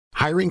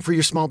Hiring for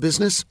your small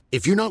business?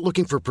 If you're not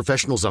looking for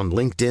professionals on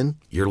LinkedIn,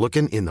 you're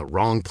looking in the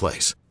wrong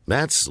place.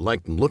 That's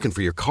like looking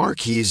for your car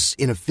keys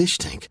in a fish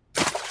tank.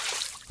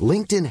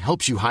 LinkedIn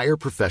helps you hire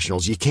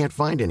professionals you can't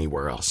find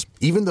anywhere else,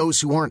 even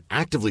those who aren't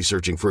actively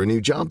searching for a new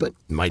job but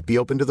might be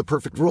open to the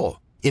perfect role.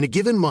 In a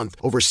given month,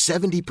 over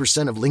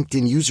 70% of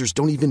LinkedIn users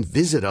don't even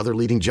visit other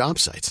leading job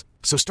sites.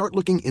 So start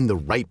looking in the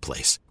right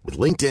place. With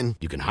LinkedIn,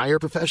 you can hire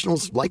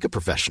professionals like a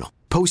professional.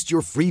 Post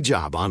your free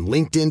job on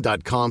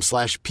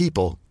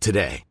linkedin.com/people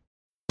today.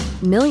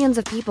 Millions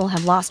of people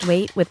have lost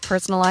weight with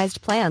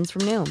personalized plans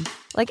from Noom.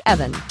 Like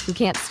Evan, who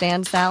can't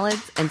stand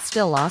salads and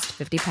still lost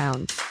 50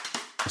 pounds.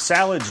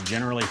 Salads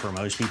generally for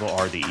most people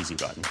are the easy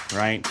button,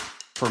 right?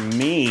 For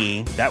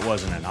me, that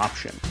wasn't an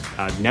option.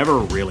 I never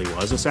really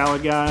was a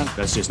salad guy.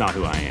 That's just not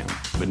who I am.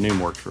 But Noom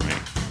worked for me.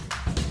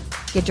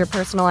 Get your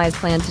personalized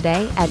plan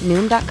today at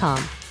Noom.com.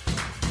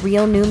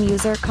 Real Noom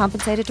user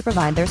compensated to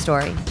provide their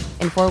story.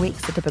 In 4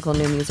 weeks, the typical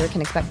Noom user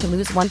can expect to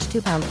lose 1 to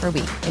 2 pounds per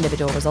week.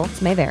 Individual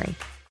results may vary.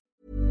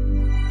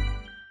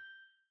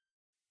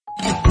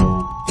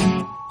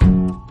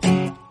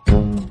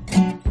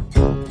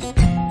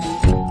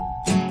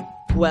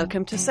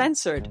 Welcome to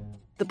Censored,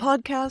 the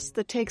podcast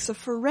that takes a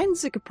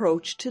forensic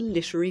approach to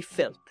literary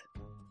filth.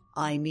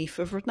 I'm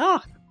Aoife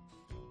Vernach.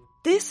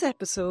 This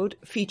episode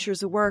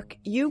features a work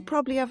you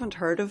probably haven't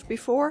heard of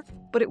before,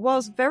 but it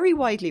was very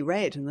widely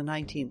read in the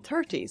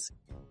 1930s.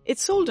 It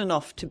sold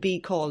enough to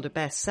be called a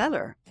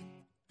bestseller.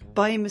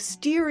 By a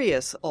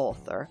mysterious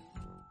author,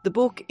 the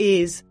book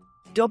is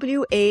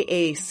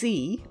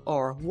WAAC,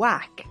 or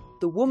WAAC,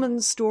 The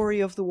Woman's Story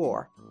of the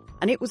War,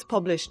 and it was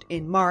published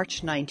in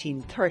March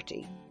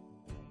 1930.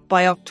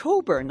 By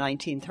October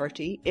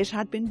 1930, it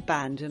had been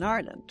banned in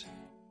Ireland.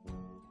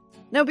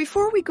 Now,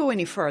 before we go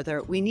any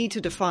further, we need to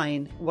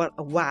define what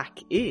a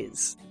WAAC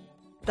is.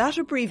 That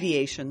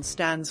abbreviation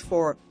stands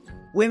for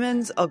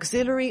Women's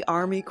Auxiliary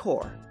Army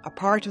Corps, a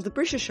part of the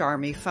British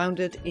Army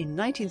founded in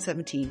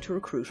 1917 to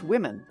recruit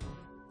women.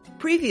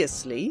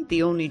 Previously,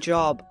 the only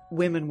job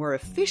women were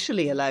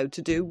officially allowed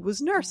to do was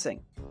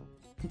nursing.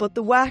 But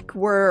the WAAC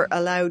were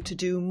allowed to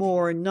do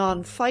more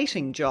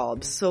non-fighting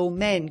jobs, so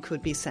men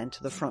could be sent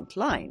to the front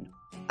line.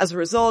 As a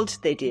result,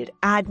 they did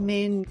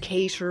admin,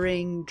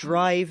 catering,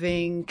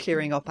 driving,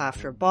 clearing up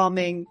after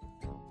bombing.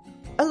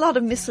 A lot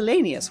of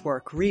miscellaneous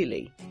work,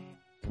 really.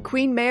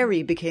 Queen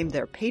Mary became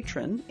their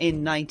patron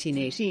in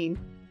 1918,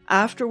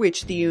 after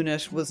which the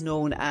unit was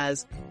known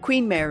as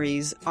Queen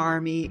Mary's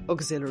Army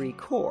Auxiliary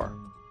Corps.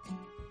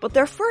 But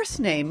their first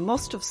name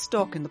must have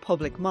stuck in the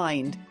public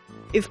mind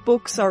if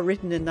books are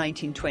written in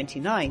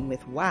 1929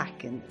 with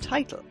WAAC in the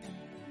title.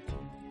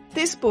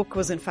 This book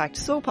was in fact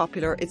so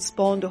popular it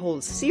spawned a whole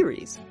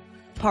series.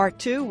 Part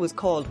 2 was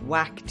called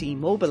WAAC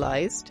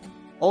Demobilised,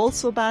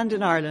 also banned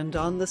in Ireland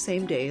on the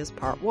same day as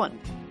Part 1.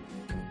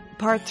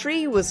 Part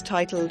 3 was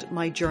titled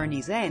My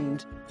Journey's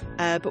End,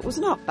 but was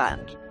not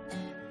banned.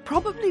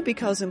 Probably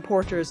because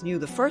importers knew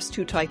the first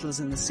 2 titles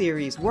in the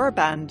series were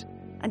banned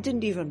and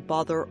didn't even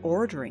bother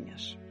ordering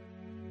it.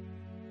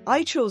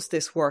 I chose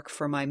this work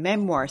for my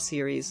memoir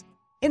series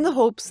in the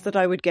hopes that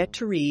I would get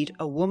to read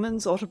a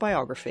woman's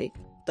autobiography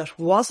that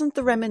wasn't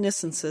the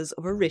reminiscences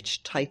of a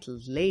rich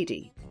titled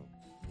lady.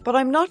 But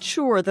I'm not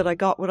sure that I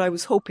got what I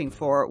was hoping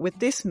for with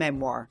this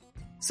memoir,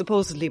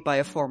 supposedly by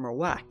a former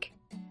WAAC.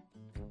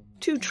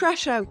 To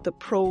trash out the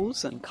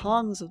pros and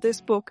cons of this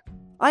book,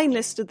 I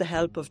enlisted the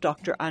help of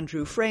Dr.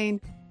 Andrew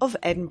Frayne of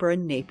Edinburgh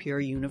Napier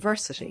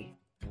University.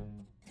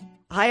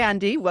 Hi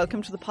Andy,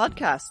 welcome to the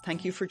podcast.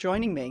 Thank you for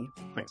joining me.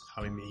 Thanks for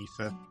having me,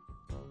 Aoife.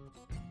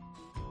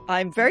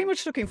 I'm very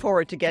much looking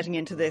forward to getting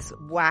into this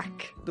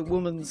WAAC, the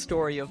woman's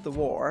story of the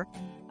war.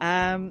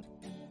 And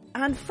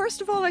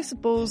first of all, I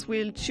suppose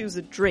we'll choose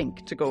a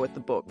drink to go with the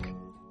book.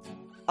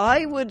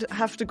 I would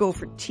have to go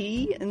for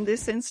tea in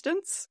this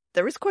instance.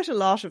 There is quite a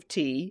lot of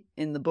tea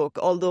in the book,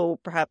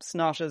 although perhaps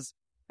not as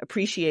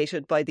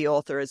appreciated by the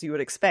author as you would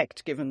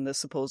expect, given the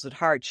supposed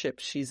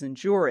hardships she's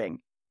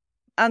enduring.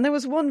 And there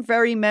was one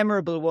very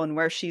memorable one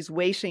where she's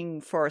waiting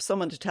for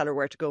someone to tell her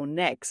where to go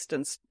next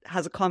and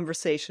has a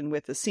conversation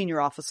with a senior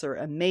officer,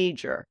 a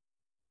major.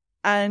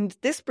 And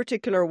this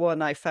particular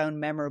one I found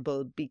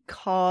memorable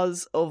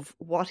because of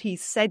what he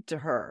said to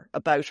her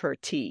about her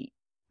tea.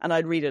 And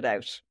I'd read it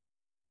out.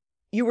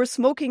 "You were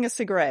smoking a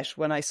cigarette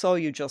when I saw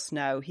you just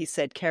now," he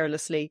said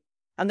carelessly,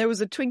 and there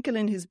was a twinkle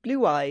in his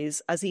blue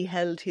eyes as he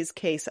held his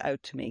case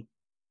out to me.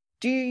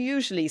 "Do you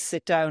usually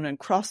sit down and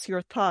cross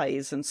your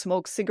thighs and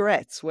smoke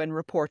cigarettes when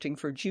reporting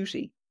for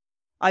duty?"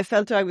 I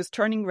felt I was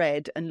turning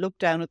red and looked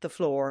down at the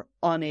floor,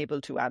 unable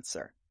to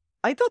answer.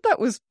 I thought that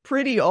was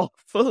pretty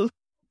awful.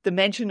 The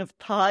mention of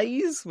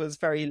thighs was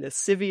very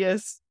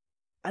lascivious,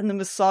 and the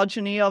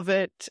misogyny of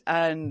it,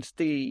 and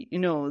the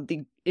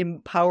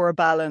power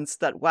balance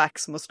that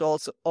WAACs must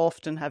also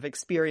often have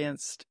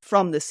experienced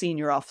from the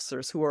senior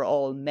officers who are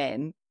all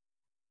men.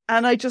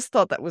 And I just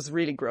thought that was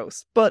really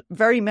gross, but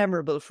very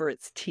memorable for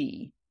its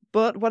tea.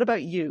 But what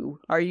about you?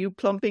 Are you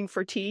plumping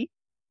for tea?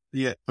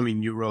 Yeah, I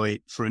mean, you're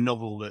right. For a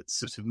novel that's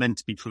sort of meant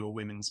to be from a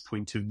women's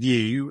point of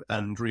view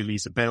and really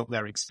is about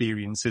their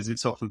experiences,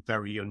 it's often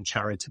very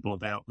uncharitable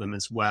about them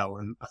as well.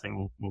 And I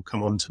think we'll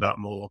come on to that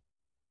more.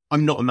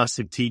 I'm not a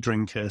massive tea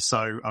drinker,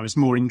 so I was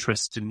more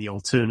interested in the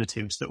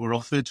alternatives that were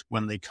offered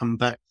when they come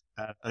back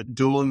at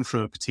dawn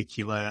from a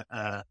particular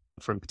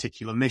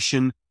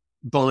mission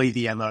by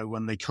the MO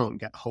when they can't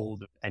get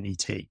hold of any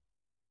tea.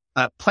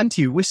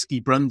 Plenty of whiskey,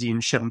 brandy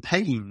and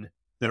champagne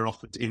they're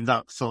offered in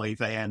that 5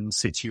 a.m.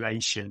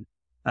 situation.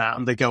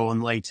 And they go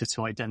on later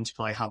to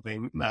identify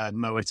having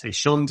Moet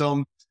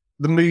Chandon.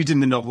 The mood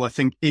in the novel, I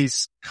think,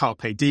 is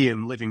carpe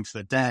diem, living for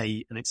the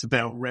day, and it's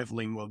about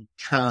reveling while you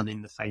can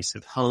in the face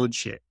of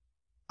hardship.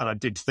 And I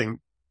did think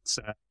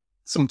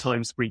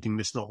sometimes reading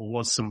this novel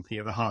was something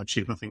of a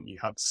hardship. I think you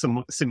had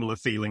some similar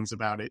feelings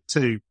about it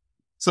too.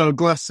 So a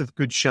glass of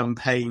good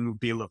champagne would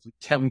be a lovely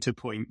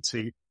counterpoint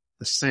to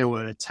the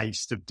sour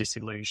taste of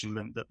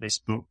disillusionment that this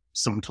book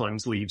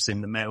sometimes leaves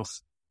in the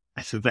mouth.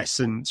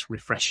 Effervescent,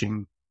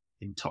 refreshing,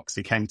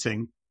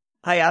 intoxicating.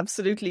 I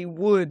absolutely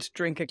would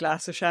drink a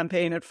glass of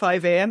champagne at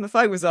 5 a.m. if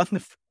I was on the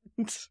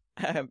front.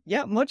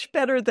 Yeah, much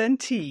better than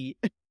tea.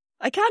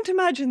 I can't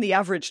imagine the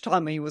average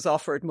Tommy was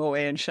offered Moet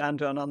and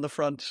Chandon on the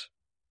front.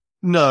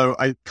 No,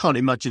 I can't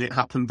imagine it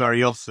happen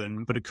very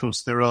often. But of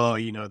course there are,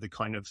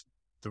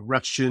 the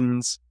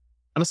rations.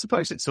 And I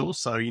suppose it's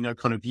also,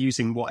 kind of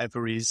using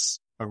whatever is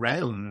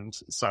around.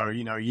 So,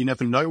 you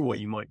never know what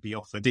you might be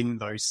offered in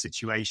those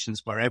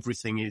situations where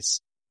everything is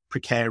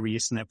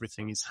precarious and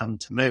everything is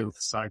hand to mouth.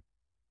 So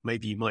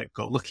maybe you might have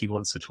got lucky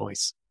once or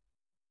twice.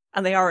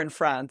 And they are in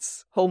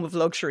France, home of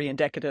luxury and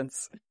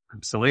decadence.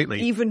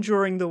 Absolutely. Even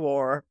during the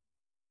war.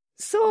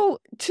 So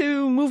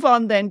to move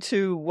on then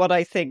to what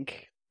I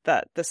think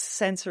that the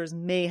censors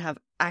may have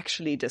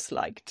actually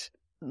disliked.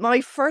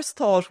 My first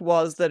thought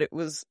was that it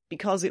was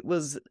because it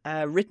was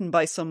written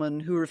by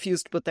someone who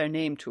refused to put their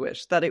name to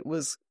it, that it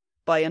was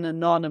by an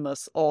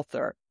anonymous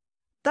author.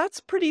 That's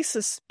pretty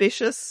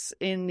suspicious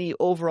in the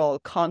overall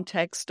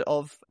context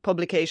of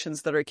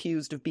publications that are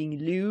accused of being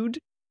lewd.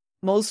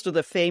 Most of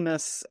the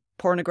famous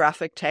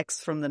pornographic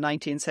texts from the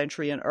 19th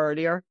century and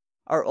earlier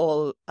are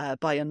all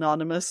by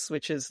anonymous,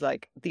 which is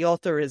like the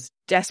author is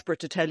desperate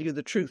to tell you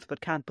the truth but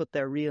can't put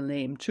their real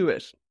name to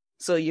it.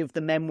 So you have the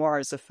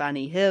memoirs of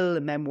Fanny Hill,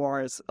 the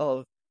memoirs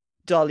of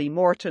Dolly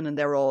Morton, and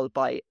they're all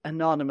by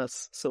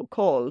anonymous,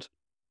 so-called.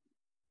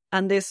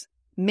 And this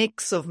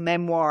mix of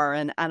memoir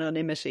and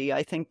anonymity,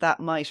 I think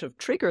that might have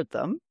triggered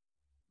them.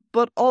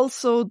 But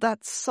also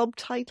that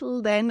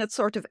subtitle then, it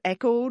sort of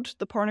echoed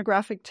the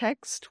pornographic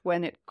text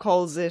when it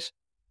calls it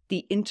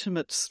the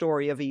intimate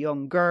story of a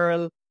young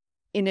girl.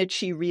 In it,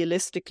 she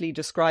realistically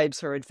describes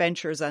her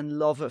adventures and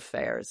love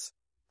affairs.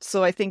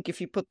 So I think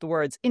if you put the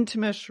words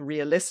intimate,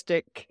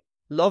 realistic,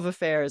 love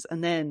affairs,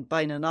 and then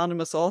by an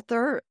anonymous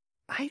author,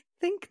 I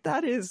think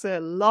that is a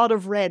lot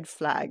of red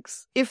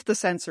flags. If the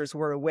censors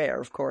were aware,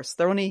 of course.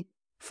 They're only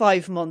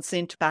 5 months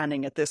into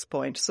banning at this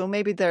point, so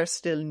maybe they're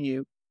still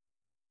new.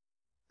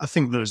 I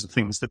think those are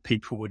things that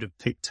people would have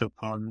picked up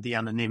on. The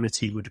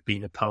anonymity would have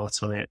been a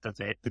part of it,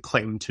 the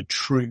claim to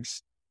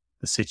truth,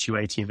 the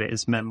situating of it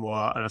as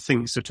memoir. And I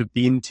think sort of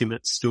the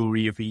intimate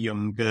story of a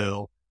young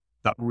girl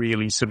that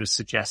really sort of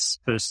suggests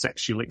her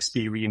sexual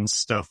experience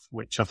stuff,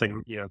 which I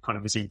think, kind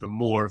of is even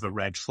more of a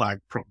red flag,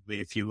 probably,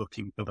 if you're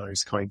looking for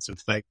those kinds of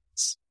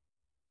things.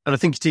 And I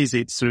think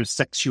it's sort of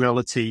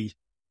sexuality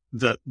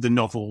that the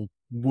novel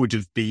would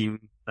have been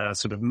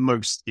sort of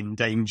most in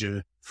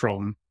danger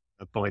from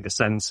by the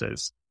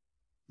censors.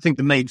 I think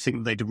the main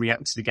thing they'd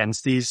reacted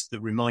against is the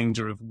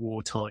reminder of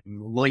wartime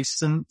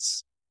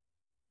license.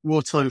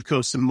 Wartime, of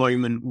course, a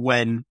moment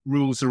when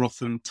rules are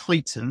often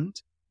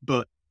tightened,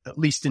 but at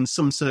least in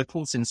some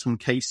circles, in some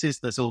cases,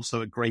 there's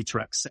also a greater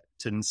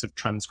acceptance of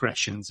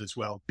transgressions as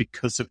well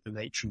because of the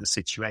nature of the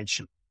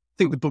situation. I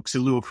think the book's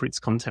allure for its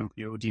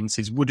contemporary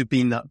audiences would have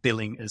been that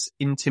billing as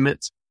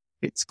intimate.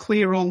 It's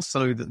clear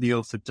also that the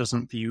author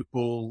doesn't view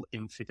all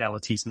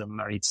infidelities and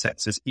unmarried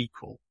sex as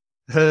equal.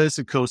 Hers,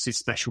 of course, is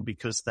special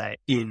because they're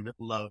in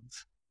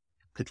love,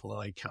 capital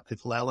I,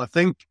 capital L, I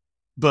think.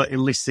 But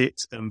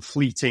illicit and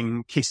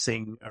fleeting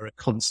kissing are a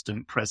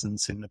constant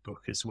presence in the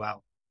book as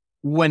well.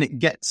 When it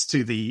gets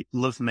to the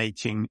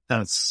lovemaking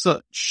as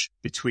such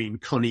between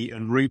Connie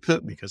and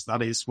Rupert, because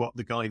that is what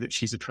the guy that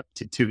she's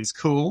attracted to is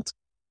called,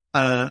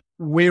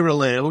 we're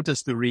allowed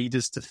as the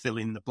readers to fill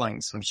in the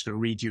blanks. I'm just going to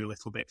read you a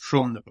little bit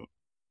from the book.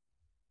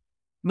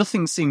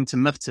 Nothing seemed to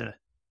matter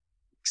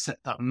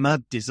except that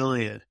mad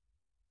desire,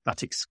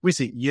 that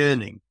exquisite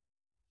yearning.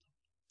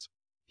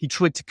 He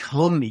tried to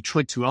calm me,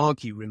 tried to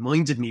argue,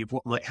 reminded me of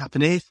what might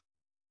happen if...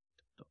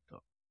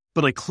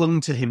 But I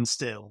clung to him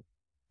still.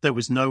 There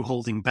was no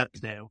holding back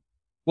now.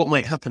 What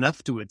might happen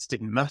afterwards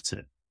didn't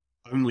matter.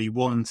 Only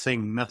one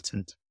thing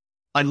mattered.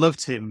 I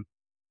loved him.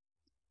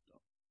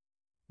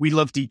 We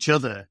loved each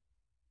other.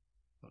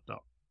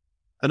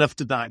 And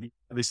after that,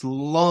 this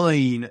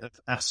line of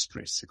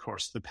asterisks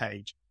across the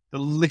page, the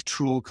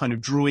literal kind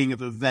of drawing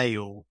of a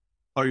veil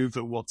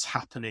over what's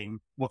happening,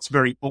 what's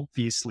very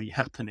obviously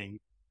happening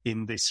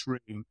in this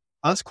room.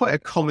 That's quite a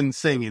common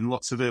thing in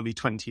lots of early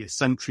 20th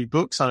century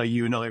books. I know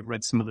you and I have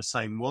read some of the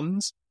same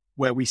ones,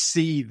 where we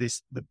see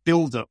the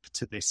build up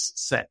to this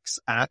sex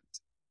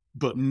act,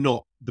 but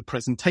not the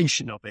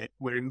presentation of it.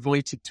 We're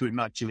invited to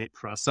imagine it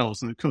for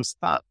ourselves. And of course,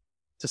 that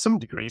to some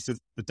degree is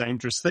the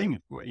dangerous thing,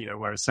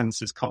 where a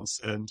sense is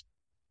concerned.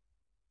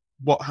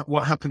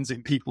 What happens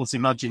in people's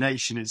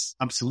imagination is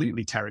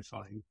absolutely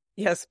terrifying.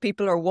 Yes,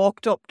 people are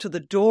walked up to the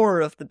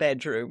door of the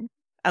bedroom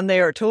and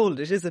they are told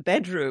it is a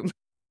bedroom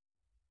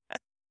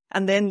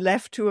and then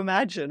left to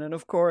imagine. And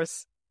of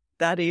course,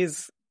 that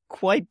is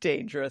quite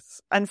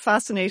dangerous and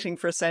fascinating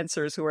for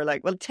censors who are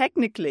like, well,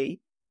 technically,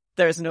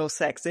 there's no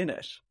sex in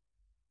it.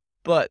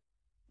 But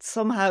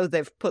somehow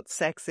they've put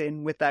sex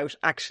in without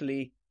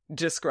actually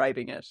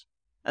describing it.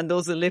 And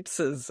those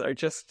ellipses they're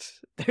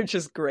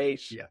just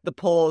great. Yeah. The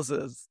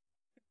pauses.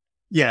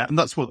 Yeah, and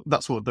that's what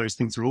those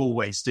things are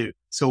always do.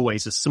 It's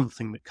always a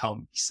something that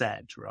can't be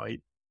said, right?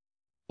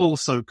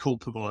 Also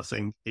culpable, I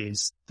think,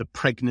 is the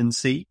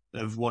pregnancy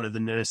of one of the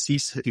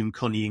nurses whom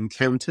Connie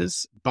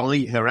encounters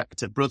by her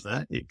actor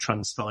brother, it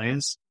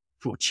transpires,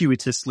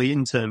 fortuitously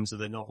in terms of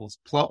the novel's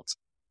plot.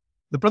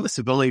 The brother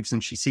survives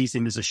and she sees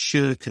him as a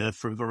shirker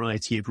for a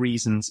variety of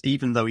reasons,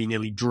 even though he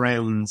nearly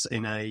drowns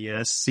in an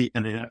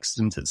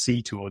accident at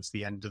sea towards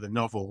the end of the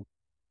novel.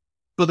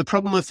 But the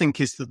problem, I think,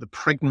 is that the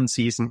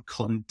pregnancy isn't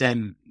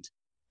condemned.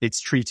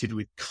 It's treated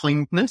with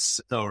kindness,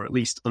 or at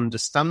least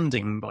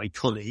understanding by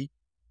Connie,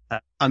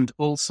 and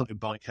also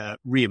by her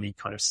really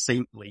kind of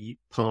saintly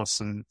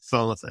parson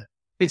father.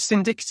 It's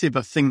indicative,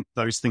 I think,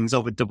 those things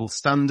of a double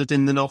standard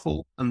in the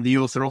novel, and the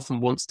author often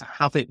wants to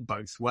have it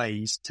both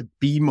ways, to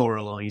be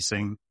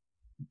moralising,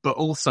 but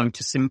also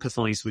to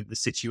sympathise with the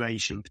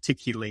situation,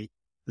 particularly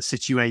the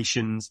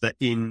situations that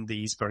in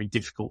these very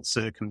difficult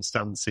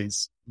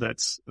circumstances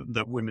that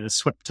women are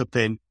swept up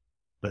in,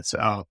 that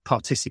are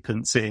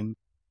participants in.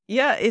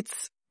 Yeah,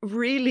 it's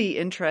really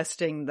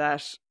interesting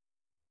that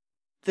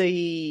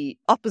the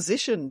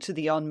opposition to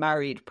the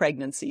unmarried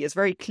pregnancy is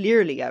very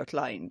clearly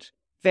outlined.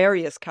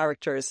 Various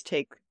characters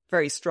take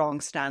very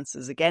strong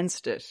stances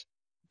against it.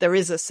 There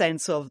is a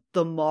sense of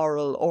the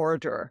moral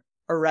order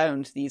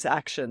around these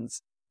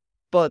actions.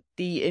 But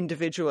the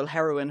individual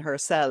heroine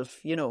herself,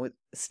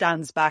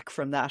 stands back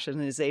from that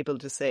and is able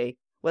to say,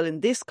 well,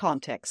 in this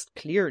context,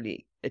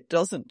 clearly it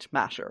doesn't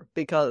matter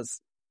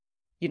because,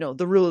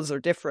 the rules are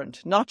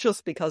different, not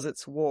just because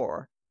it's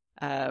war,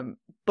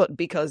 but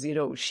because,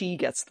 she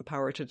gets the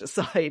power to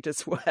decide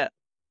as well.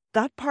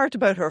 That part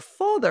about her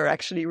father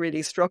actually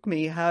really struck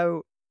me,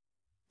 how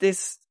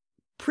this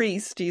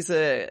priest, he's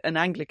an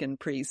Anglican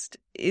priest,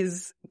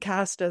 is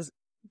cast as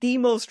the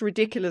most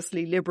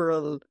ridiculously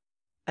liberal,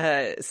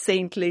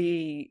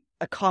 saintly,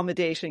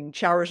 accommodating,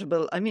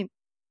 charitable. I mean,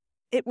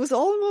 it was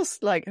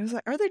almost like, I was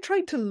like, are they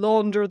trying to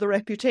launder the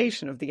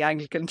reputation of the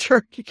Anglican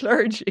church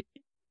clergy?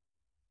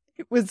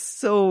 It was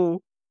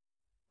so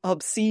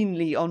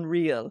obscenely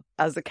unreal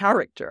as a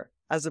character,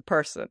 as a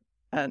person,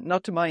 and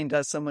not to mind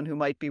as someone who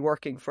might be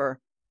working for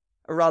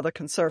a rather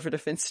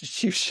conservative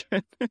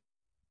institution.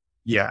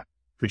 Yeah,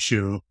 for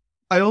sure.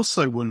 I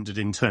also wondered,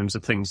 in terms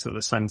of things that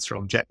the censor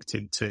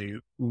objected to,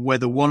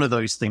 whether one of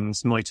those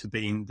things might have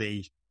been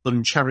the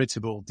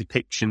uncharitable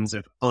depictions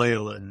of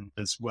Ireland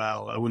as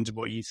well. I wonder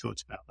what you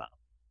thought about that.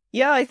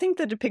 Yeah, I think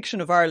the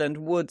depiction of Ireland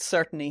would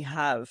certainly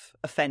have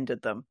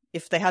offended them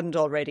if they hadn't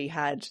already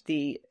had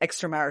the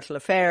extramarital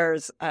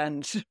affairs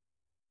and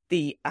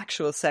the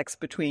actual sex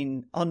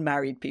between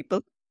unmarried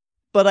people.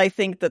 But I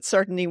think that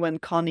certainly when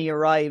Connie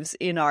arrives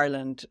in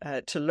Ireland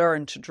to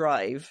learn to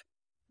drive,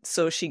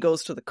 so she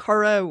goes to the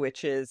Curragh,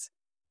 which is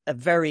a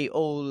very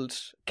old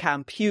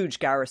camp, huge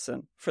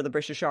garrison for the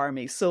British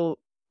Army. So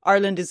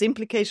Ireland is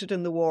implicated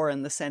in the war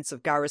in the sense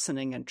of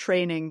garrisoning and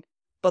training,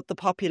 but the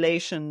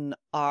population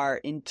are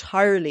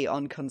entirely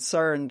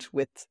unconcerned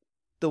with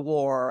the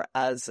war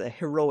as a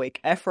heroic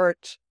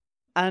effort.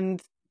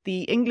 And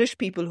the English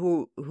people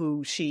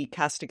who she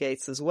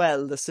castigates as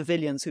well, the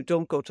civilians who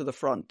don't go to the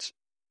front,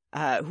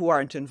 who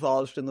aren't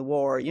involved in the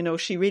war,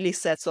 she really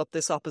sets up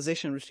this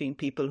opposition between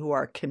people who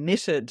are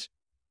committed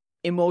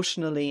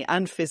emotionally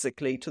and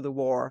physically to the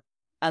war,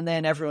 and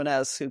then everyone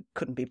else who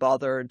couldn't be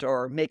bothered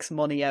or makes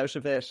money out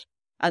of it.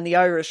 And the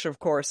Irish, of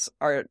course,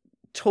 are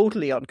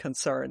totally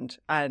unconcerned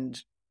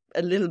and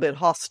a little bit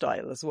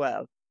hostile as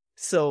well.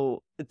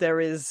 So there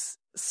is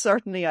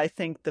certainly, I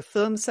think, the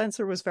film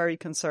censor was very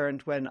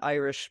concerned when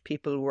Irish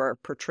people were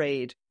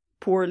portrayed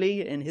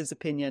poorly, in his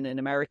opinion, in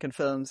American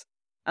films.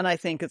 And I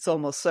think it's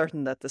almost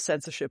certain that the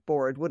censorship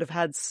board would have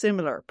had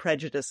similar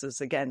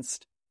prejudices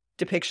against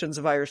depictions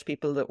of Irish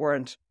people that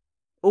weren't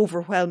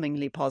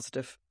overwhelmingly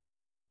positive.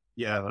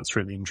 Yeah, that's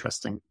really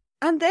interesting.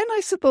 And then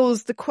I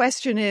suppose the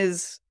question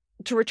is,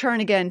 to return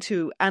again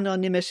to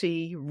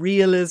anonymity,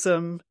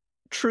 realism,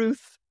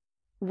 truth,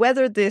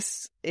 whether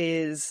this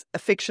is a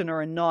fiction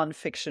or a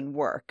non-fiction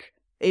work.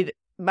 It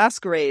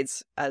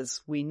masquerades,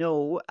 as we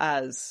know,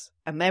 as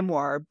a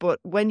memoir, but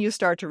when you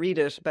start to read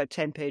it about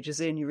 10 pages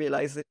in, you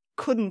realise it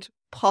couldn't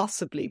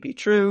possibly be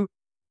true,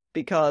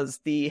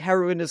 because the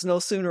heroine is no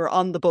sooner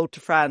on the boat to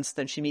France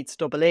than she meets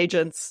double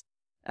agents.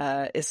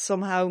 is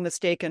somehow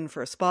mistaken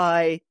for a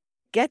spy,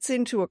 gets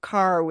into a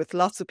car with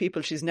lots of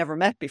people she's never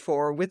met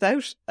before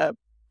without a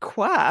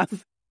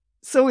quaff.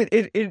 So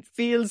it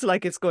feels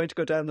like it's going to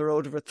go down the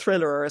road of a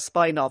thriller or a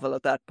spy novel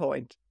at that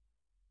point.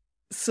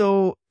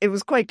 So it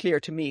was quite clear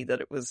to me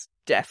that it was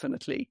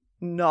definitely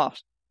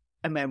not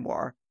a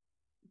memoir.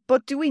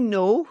 But do we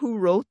know who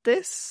wrote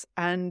this?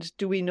 And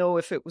do we know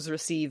if it was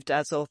received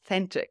as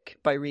authentic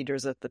by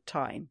readers at the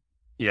time?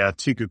 Yeah,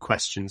 two good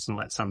questions. And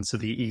let's answer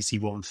the easy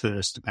one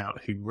first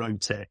about who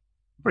wrote it.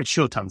 The very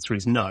short answer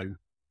is no.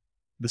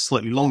 The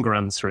slightly longer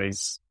answer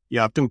is,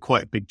 yeah, I've done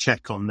quite a big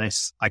check on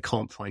this. I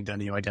can't find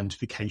any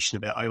identification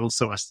of it. I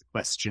also asked the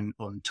question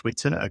on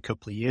Twitter a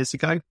couple of years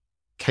ago.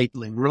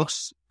 Caitlin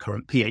Russ,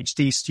 current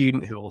PhD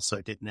student who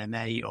also did an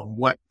MA on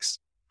WAAC,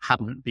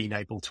 hadn't been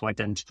able to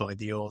identify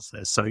the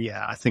author. So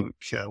yeah, I think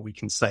we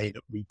can say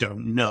that we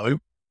don't know.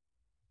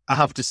 I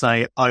have to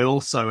say, I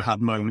also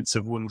had moments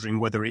of wondering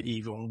whether it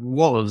even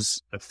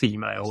was a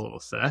female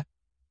author.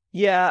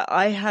 Yeah,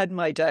 I had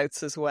my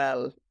doubts as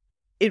well.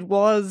 It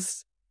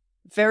was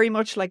very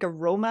much like a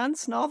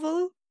romance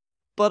novel,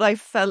 but I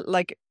felt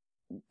like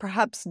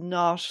perhaps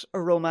not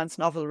a romance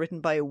novel written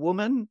by a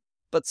woman,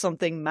 but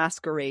something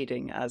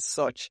masquerading as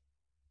such.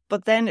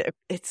 But then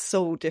it's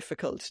so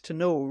difficult to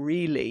know,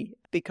 really,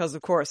 because,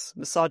 of course,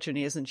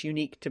 misogyny isn't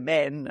unique to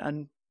men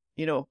and,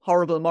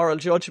 horrible moral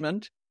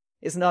judgment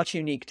is not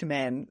unique to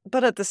men.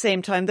 But at the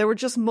same time, there were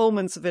just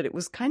moments of it. It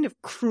was kind of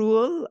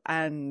cruel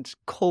and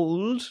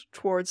cold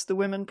towards the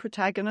women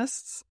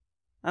protagonists.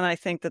 And I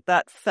think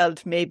that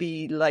felt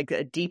maybe like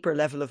a deeper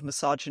level of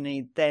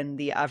misogyny than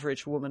the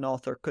average woman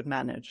author could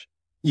manage.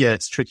 Yeah,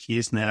 it's tricky,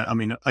 isn't it? I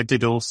mean, I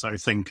did also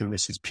think, and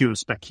this is pure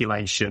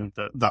speculation,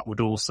 that would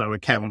also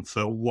account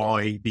for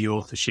why the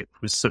authorship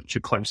was such a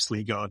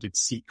closely guarded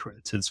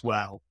secret as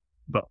well.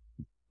 But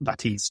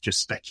that is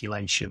just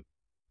speculation.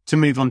 To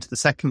move on to the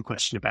second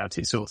question about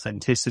its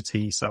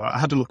authenticity, so I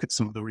had a look at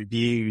some of the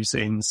reviews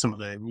in some of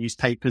the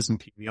newspapers and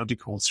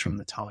periodicals from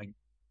the time.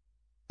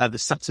 The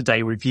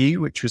Saturday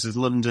Review, which was a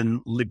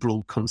London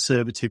liberal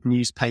conservative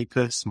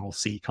newspaper, small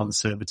c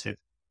conservative,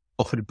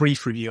 offered a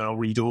brief review, and I'll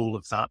read all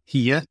of that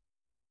here.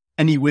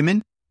 Any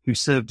women who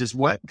served as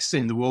WAACs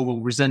in the war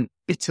will resent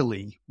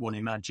bitterly, one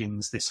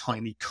imagines, this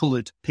highly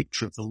coloured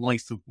picture of the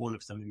life of one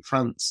of them in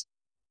France.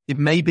 It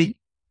may be,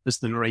 as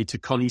the narrator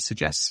Connie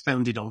suggests,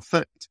 founded on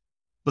fact,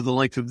 but the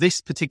life of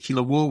this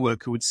particular war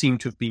worker would seem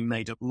to have been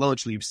made up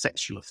largely of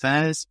sexual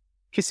affairs,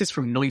 kisses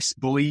from nice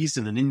boys,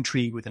 and an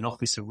intrigue with an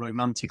officer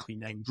romantically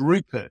named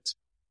Rupert,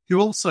 who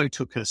also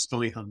took her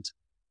spy hunt.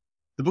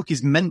 The book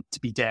is meant to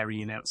be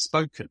daring and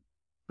outspoken,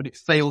 but it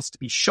fails to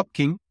be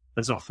shocking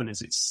as often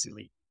as it's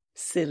silly.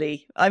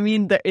 Silly. I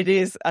mean, it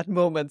is at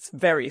moments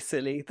very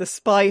silly. The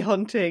spy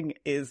hunting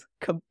is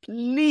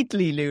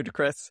completely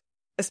ludicrous,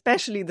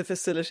 especially the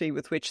facility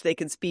with which they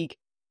can speak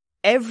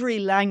every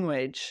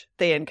language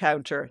they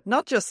encounter,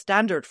 not just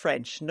standard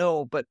French,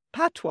 no, but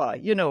patois,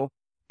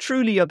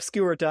 truly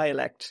obscure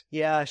dialect.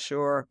 Yeah,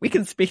 sure, we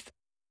can speak.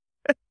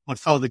 My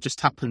father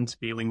just happened to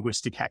be a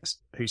linguistic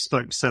expert who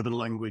spoke 7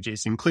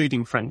 languages,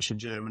 including French and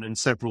German, and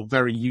several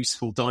very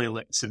useful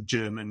dialects of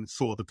German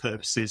for the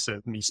purposes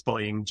of me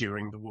spying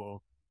during the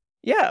war.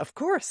 Yeah, of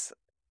course.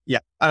 Yeah,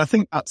 and I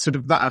think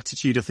that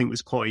attitude, I think,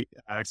 was quite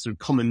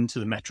common to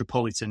the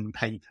metropolitan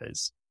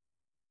papers.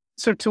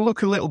 So to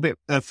look a little bit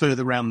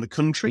further around the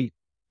country,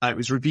 it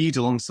was reviewed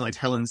alongside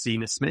Helen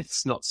Zena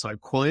Smith's Not So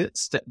Quiet,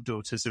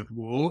 Stepdaughters of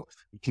War.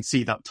 You can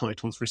see that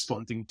title's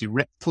responding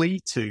directly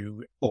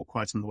to All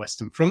Quiet on the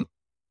Western Front.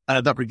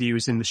 That review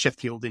is in the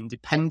Sheffield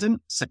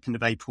Independent, 2nd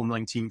of April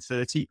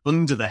 1930,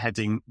 under the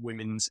heading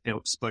Women's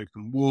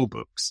Outspoken War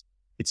Books.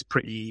 It's a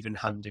pretty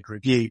even-handed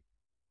review.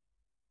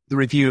 The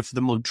review of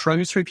the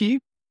Montrose Review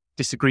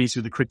disagrees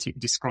with the critic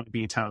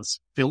describing it as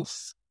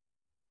filth,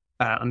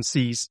 and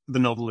sees the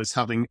novel as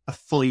having a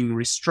fine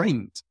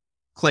restraint,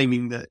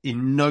 claiming that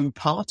in no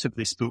part of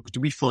this book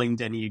do we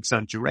find any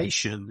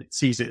exaggeration. It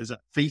sees it as a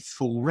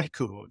faithful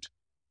record.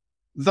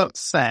 That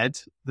said,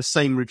 the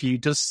same review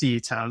does see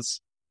it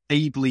as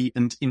ably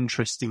and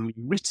interestingly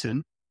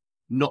written,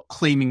 not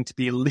claiming to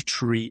be a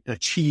literary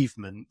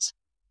achievement.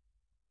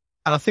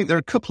 And I think there are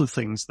a couple of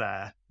things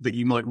there that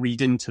you might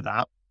read into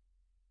that.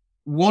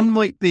 One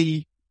might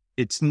be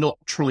it's not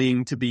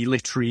trying to be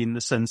literary in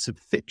the sense of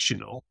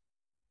fictional.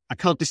 I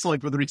can't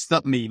decide whether it's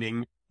that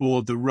meaning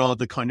or the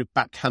rather kind of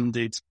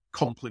backhanded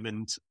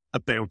compliment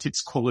about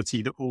its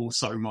quality that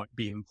also might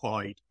be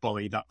implied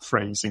by that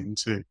phrasing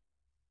too.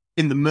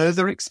 In the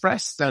Merthyr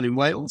Express down in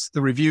Wales,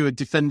 the reviewer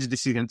defended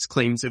this against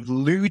claims of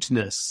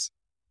lewdness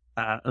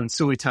and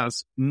saw it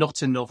as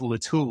not a novel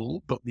at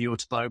all, but the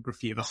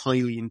autobiography of a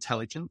highly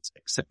intelligent,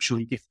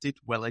 exceptionally gifted,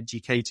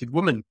 well-educated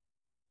woman.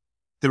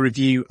 The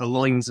review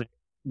aligns it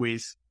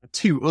with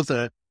 2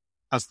 other,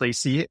 as they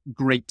see it,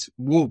 great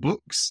war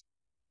books.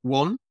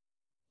 One,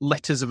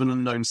 Letters of an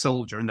Unknown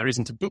Soldier, and there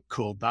isn't a book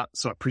called that,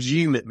 so I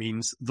presume it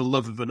means The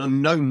Love of an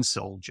Unknown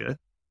Soldier,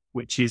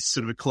 which is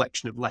sort of a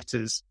collection of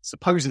letters,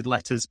 supposed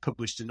letters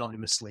published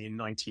anonymously in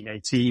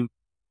 1918,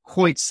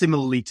 quite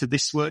similarly to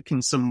this work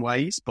in some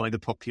ways by the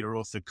popular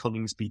author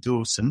Coningsby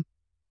Dawson,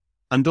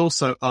 and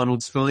also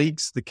Arnold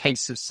Zweig's The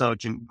Case of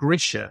Sergeant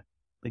Grisha.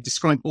 They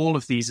describe all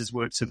of these as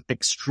works of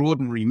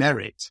extraordinary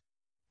merit,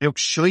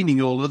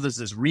 outshining all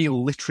others as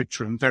real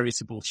literature and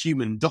veritable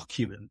human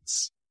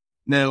documents.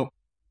 Now,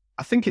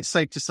 I think it's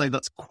safe to say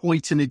that's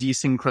quite an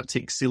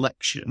idiosyncratic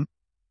selection.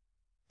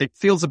 It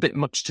feels a bit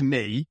much to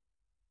me.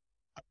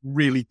 I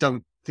really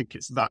don't think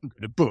it's that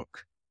good a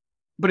book.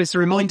 But it's a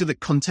reminder that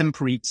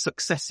contemporary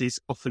successes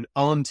often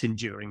aren't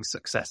enduring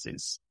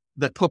successes.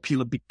 They're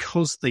popular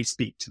because they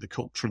speak to the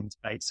culture and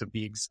debates of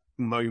the exact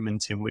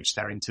moment in which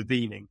they're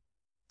intervening.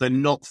 They're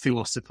not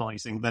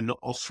philosophizing. They're not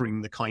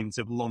offering the kinds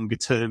of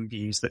longer-term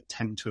views that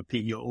tend to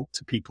appeal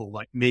to people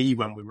like me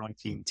when we're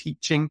writing and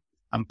teaching,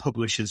 and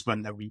publishers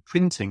when they're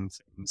reprinting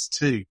things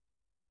too.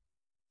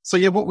 So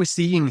yeah, what we're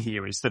seeing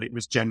here is that it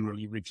was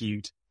generally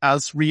reviewed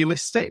as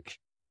realistic.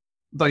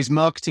 Those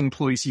marketing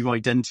ploys you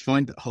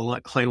identified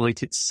that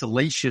highlight its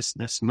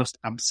salaciousness must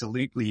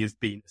absolutely have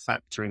been a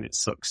factor in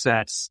its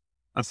success.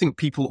 I think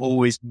people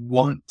always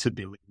want to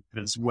believe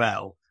as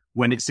well.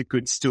 When it's a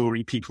good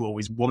story, people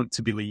always want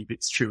to believe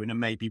it's true and are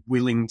maybe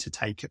willing to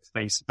take at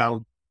face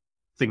value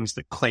things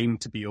that claim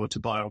to be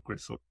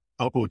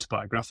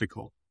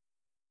autobiographical.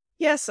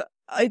 Yes,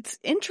 it's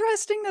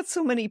interesting that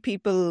so many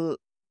people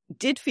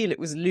did feel it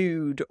was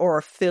lewd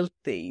or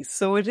filthy.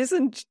 So it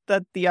isn't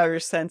that the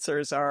Irish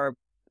censors are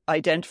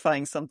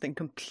identifying something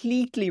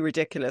completely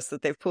ridiculous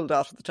that they've pulled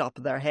out of the top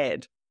of their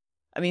head.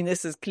 I mean,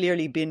 this has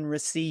clearly been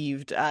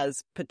received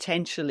as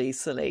potentially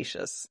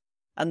salacious.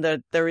 And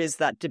there is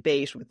that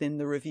debate within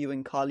the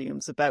reviewing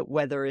columns about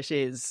whether it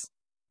is,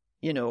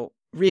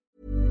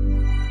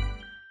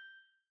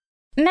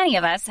 Many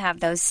of us have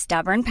those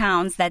stubborn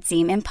pounds that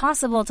seem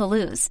impossible to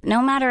lose,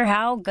 no matter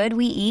how good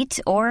we eat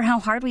or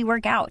how hard we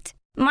work out.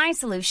 My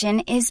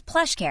solution is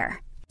PlushCare.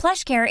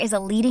 PlushCare is a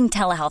leading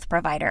telehealth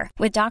provider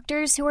with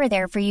doctors who are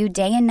there for you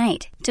day and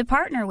night to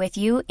partner with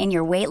you in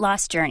your weight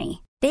loss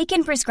journey. They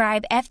can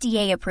prescribe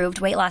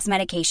FDA-approved weight loss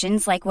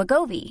medications like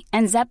Wegovy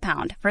and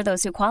Zepbound for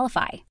those who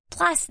qualify.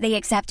 Plus, they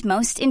accept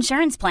most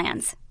insurance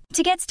plans.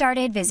 To get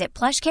started, visit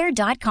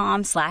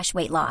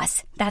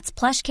plushcare.com/weightloss. That's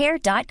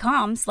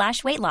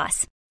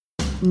plushcare.com/weightloss.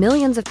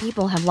 Millions of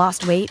people have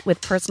lost weight with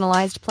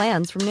personalized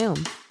plans from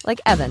Noom. Like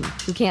Evan,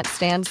 who can't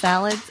stand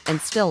salads and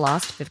still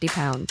lost 50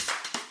 pounds.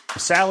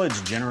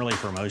 Salads generally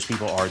for most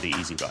people are the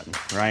easy button,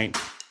 right?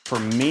 For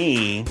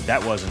me,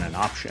 that wasn't an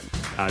option.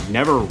 I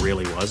never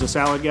really was a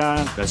salad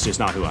guy. That's just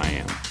not who I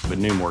am. But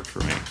Noom worked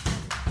for me.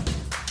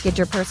 Get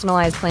your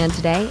personalized plan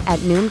today at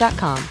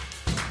Noom.com.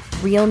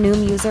 Real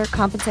Noom user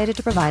compensated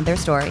to provide their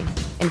story.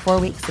 In 4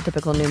 weeks, the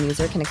typical Noom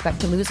user can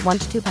expect to lose 1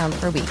 to 2 pounds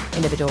per week.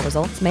 Individual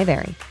results may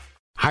vary.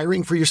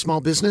 Hiring for your small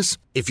business?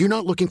 If you're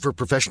not looking for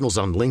professionals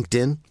on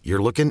LinkedIn,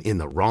 you're looking in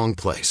the wrong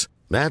place.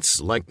 That's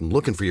like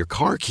looking for your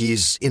car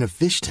keys in a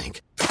fish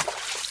tank.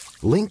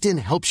 LinkedIn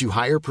helps you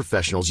hire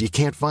professionals you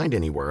can't find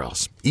anywhere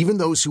else, even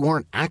those who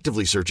aren't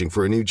actively searching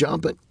for a new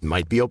job but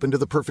might be open to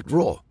the perfect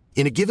role.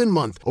 In a given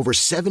month, over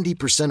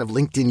 70% of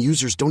LinkedIn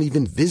users don't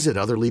even visit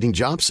other leading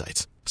job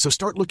sites. So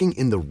start looking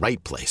in the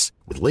right place.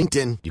 With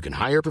LinkedIn, you can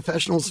hire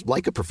professionals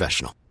like a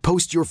professional.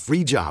 Post your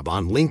free job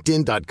on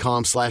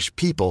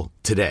linkedin.com/people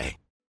today.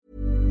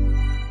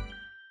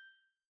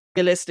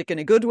 Realistic in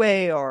a good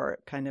way or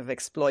kind of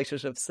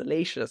exploitative,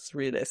 salacious,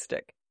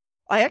 realistic.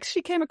 I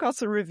actually came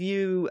across a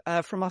review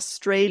from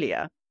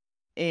Australia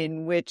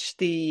in which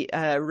the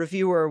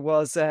reviewer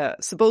was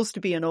supposed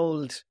to be an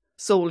old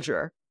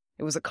soldier.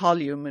 It was a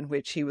column in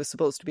which he was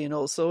supposed to be an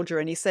old soldier,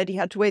 and he said he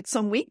had to wait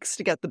some weeks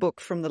to get the book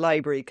from the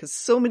library because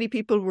so many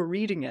people were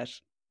reading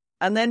it,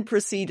 and then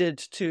proceeded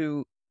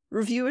to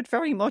review it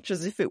very much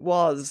as if it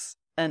was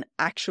an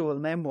actual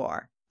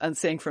memoir, and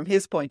saying from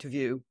his point of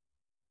view,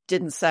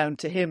 didn't sound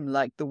to him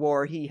like the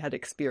war he had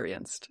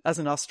experienced as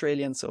an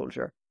Australian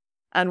soldier,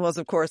 and was,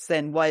 of course,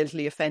 then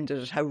wildly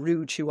offended at how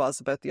rude she was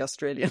about the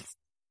Australians.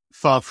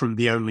 Far from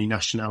the only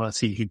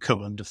nationality who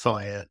come under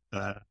fire,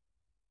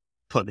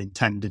 pun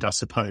intended, I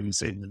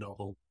suppose, in the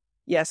novel.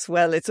 Yes,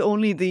 well, it's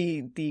only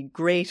the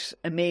great,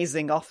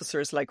 amazing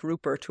officers like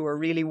Rupert who are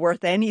really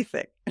worth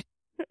anything.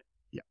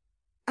 Yeah.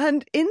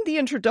 And in the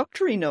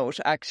introductory note,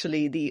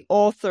 actually, the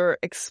author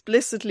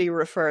explicitly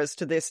refers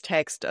to this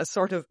text as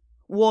sort of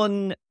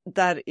one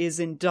that is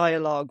in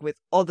dialogue with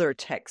other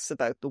texts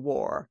about the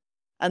war,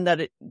 and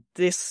that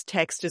this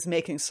text is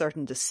making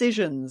certain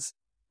decisions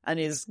and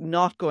is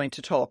not going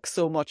to talk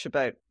so much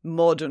about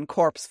mud and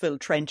corpse-filled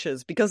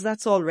trenches because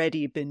that's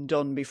already been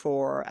done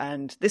before,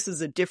 and this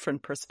is a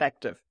different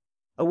perspective,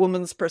 a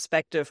woman's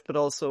perspective, but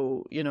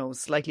also,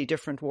 slightly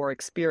different war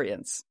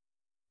experience.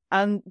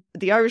 And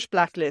the Irish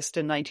Blacklist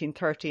in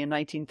 1930 and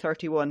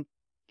 1931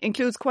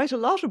 includes quite a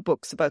lot of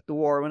books about the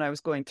war. When I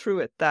was going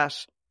through it,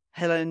 that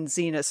Helen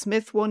Zena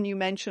Smith one you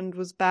mentioned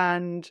was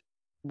banned,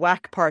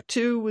 WAAC Part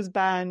 2 was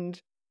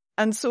banned,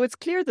 and so it's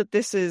clear that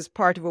this is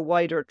part of a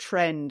wider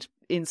trend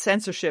in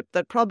censorship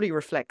that probably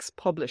reflects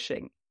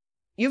publishing.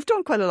 You've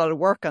done quite a lot of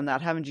work on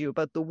that, haven't you,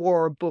 about the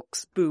war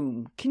books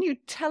boom. Can you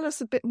tell us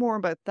a bit more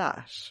about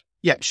that?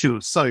 Yeah,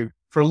 sure. So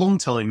for a long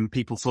time,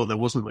 people thought there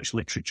wasn't much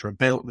literature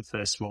about the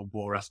First World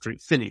War after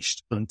it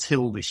finished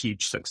until the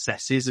huge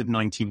successes of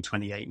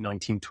 1928,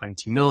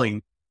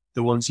 1929,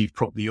 the ones you've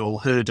probably all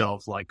heard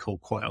of, like All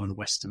Quiet on the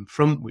Western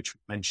Front, which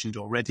we've mentioned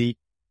already,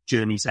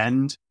 Journey's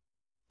End,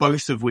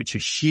 both of which are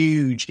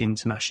huge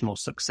international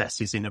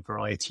successes in a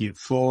variety of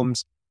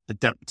forms,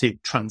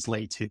 adapted,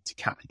 translated to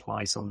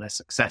capitalize on their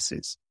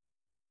successes.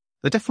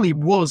 There definitely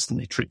was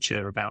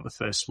literature about the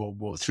First World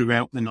War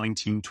throughout the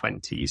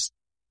 1920s,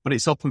 but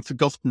it's often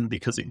forgotten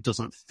because it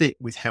doesn't fit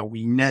with how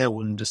we now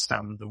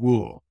understand the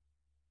war.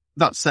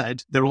 That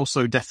said, there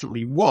also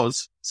definitely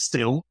was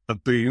still a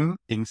boom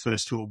in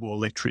First World War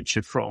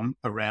literature from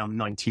around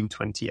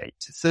 1928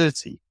 to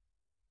 30.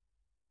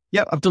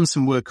 Yeah, I've done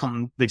some work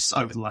on this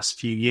over the last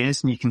few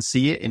years, and you can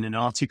see it in an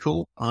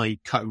article I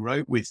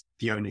co-wrote with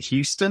Fiona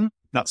Houston.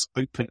 That's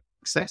open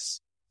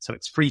access, so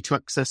it's free to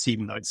access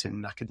even though it's in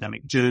an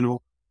academic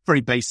journal. Very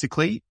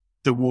basically,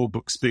 the war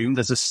books boom,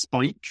 there's a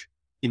spike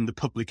in the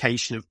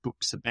publication of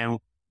books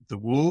about the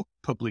war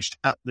published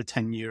at the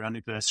 10-year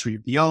anniversary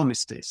of the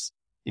armistice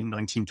in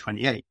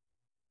 1928.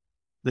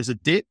 There's a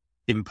dip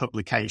in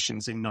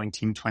publications in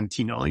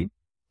 1929.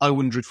 I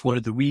wonder if one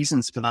of the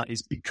reasons for that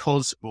is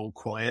because All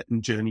Quiet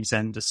and Journey's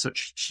End are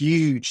such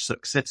huge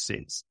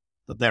successes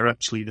that they're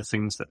actually the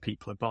things that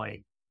people are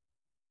buying.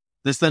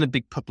 There's then a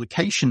big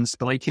publication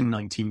spike in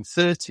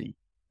 1930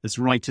 as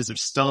writers have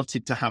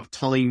started to have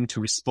time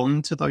to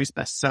respond to those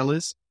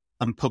bestsellers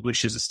and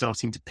publishers are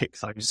starting to pick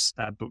those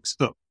books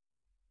up.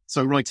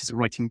 So writers are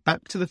writing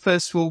back to the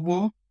First World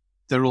War.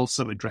 They're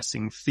also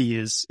addressing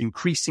fears,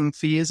 increasing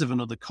fears of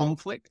another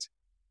conflict.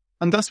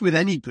 And as with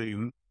any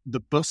boom, the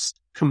bust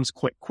comes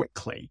quite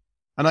quickly.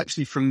 And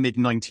actually from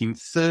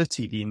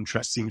mid-1930, the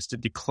interest seems to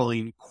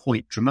decline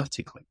quite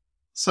dramatically.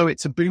 So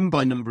it's a boom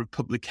by number of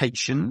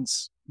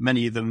publications,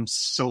 many of them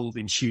sold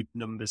in huge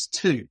numbers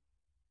too.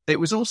 It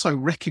was also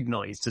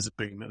recognised as a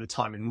boom at the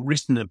time and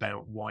written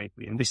about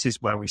widely, and this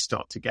is where we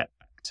start to get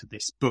back to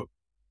this book.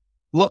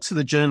 Lots of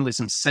the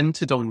journalism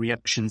centred on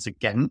reactions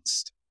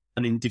against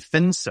and in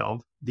defence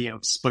of the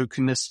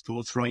outspokenness,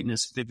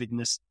 forthrightness,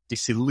 vividness,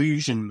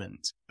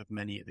 disillusionment of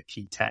many of the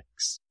key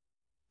texts.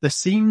 There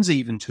seems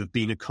even to have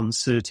been a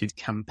concerted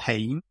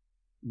campaign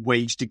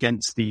waged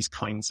against these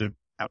kinds of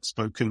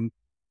outspoken,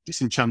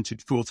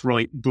 disenchanted,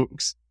 forthright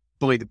books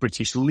by the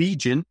British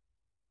Legion,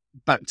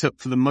 backed up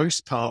for the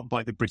most part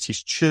by the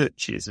British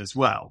churches as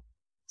well.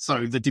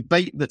 So the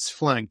debate that's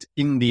flagged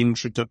in the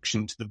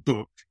introduction to the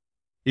book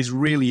is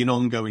really an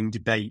ongoing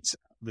debate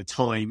at the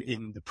time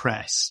in the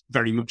press,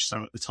 very much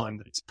so at the time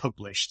that it's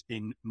published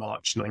in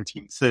March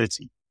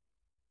 1930.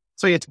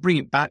 So yeah, to bring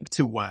it back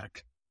to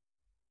WAAC,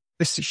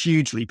 this is a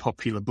hugely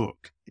popular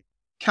book. It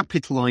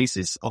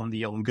capitalizes on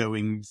the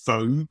ongoing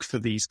vogue for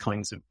these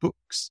kinds of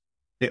books.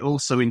 It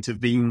also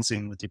intervenes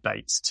in the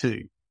debates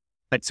too.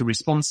 It's a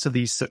response to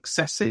these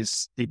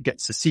successes. It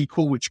gets a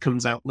sequel, which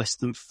comes out less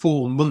than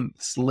 4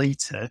 months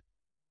later.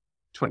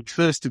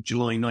 21st of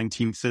July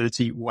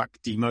 1930, WAAC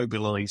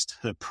demobilised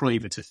her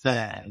private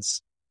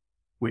affairs,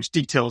 which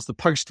details the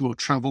post-war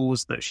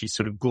travels that she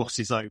sort of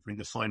glosses over in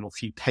the final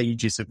few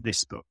pages of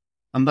this book.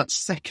 And that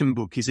second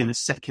book is in a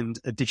second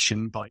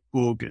edition by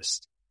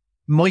August.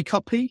 My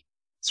copy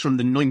is from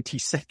the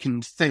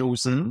 92nd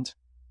thousand,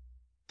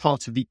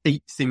 part of the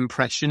 8th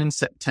impression in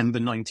September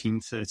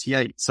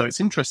 1938. So it's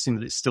interesting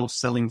that it's still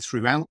selling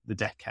throughout the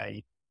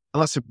decade.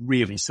 And that's a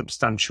really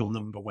substantial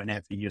number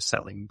whenever you're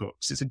selling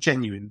books. It's a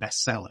genuine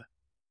bestseller.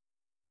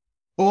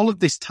 All of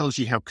this tells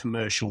you how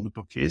commercial the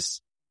book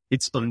is.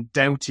 It's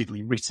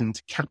undoubtedly written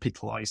to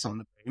capitalise on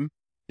the boom.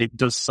 It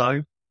does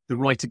so. The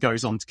writer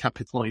goes on to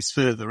capitalise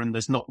further, and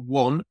there's not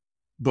one,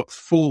 but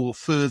 4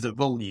 further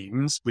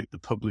volumes with the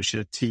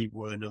publisher T.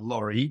 Werner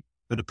Laurie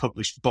that are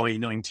published by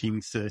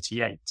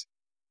 1938.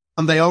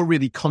 And they are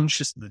really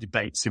conscious of the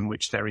debates in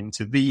which they're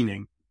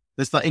intervening.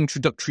 There's that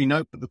introductory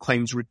note, but the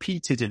claim's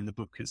repeated in the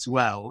book as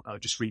well. I'll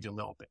just read a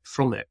little bit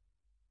from it.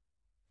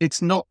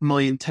 It's not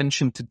my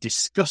intention to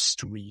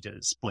disgust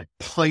readers by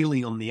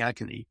piling on the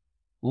agony,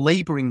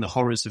 labouring the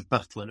horrors of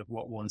battle and of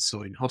what one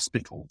saw in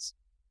hospitals.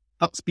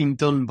 That's been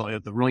done by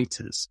other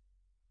writers.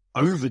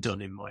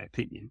 Overdone, in my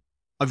opinion.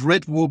 I've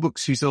read war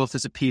books whose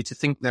authors appear to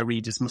think their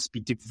readers must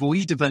be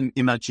devoid of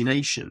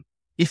imagination,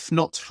 if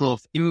not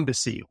half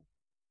imbecile.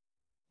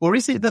 Or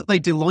is it that they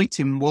delight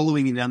in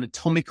wallowing in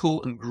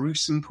anatomical and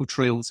gruesome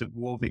portrayals of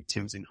war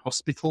victims in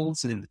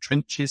hospitals and in the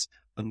trenches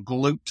and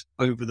gloat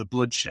over the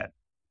bloodshed?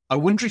 I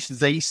wonder if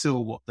they saw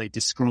what they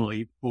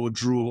describe or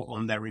draw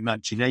on their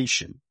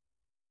imagination.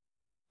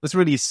 There's a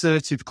really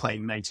assertive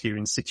claim made here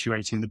in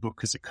situating the book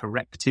as a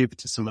corrective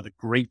to some of the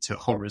greater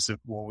horrors of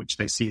war which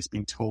they see as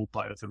being told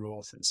by other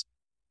authors.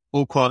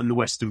 All Quiet on the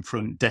Western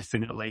Front,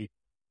 definitely.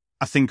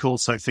 I think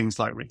also things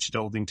like Richard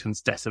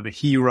Aldington's Death of a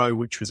Hero,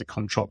 which was a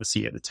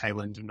controversy at the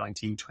tail end of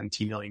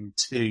 1929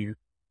 too.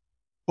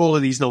 All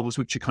of these novels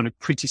which are kind of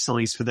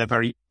criticised for their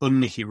very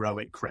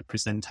unheroic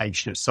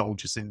representation of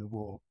soldiers in the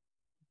war.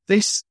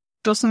 This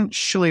doesn't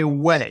shy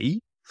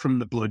away from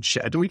the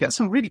bloodshed. We get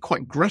some really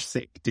quite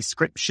graphic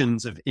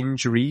descriptions of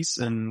injuries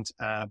and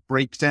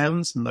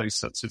breakdowns and those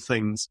sorts of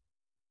things.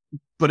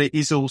 But it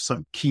is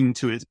also keen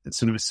to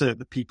sort of assert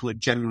that people are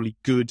generally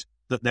good,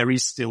 that there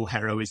is still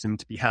heroism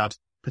to be had,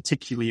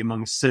 particularly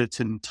among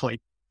certain type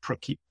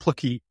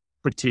plucky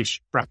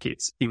British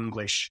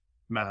 (English)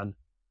 man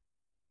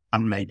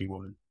and maybe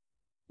woman.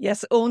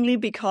 Yes, only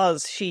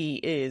because she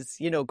is,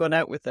 gone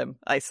out with them,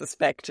 I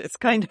suspect. It's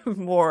kind of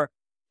more,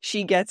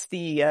 she gets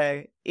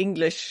the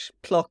English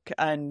pluck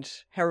and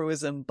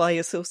heroism by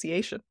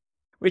association,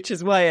 which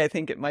is why I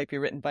think it might be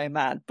written by a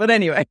man. But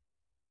anyway.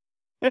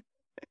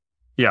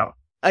 Yeah.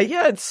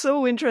 Yeah, it's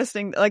so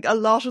interesting. Like a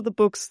lot of the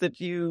books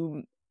that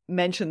you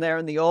mentioned there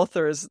and the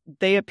authors,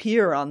 they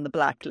appear on the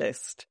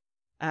blacklist.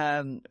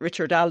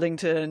 Richard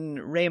Aldington,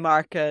 Ray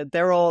Marca,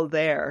 they're all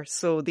there.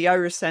 So the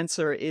Irish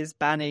censor is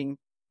banning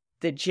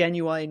the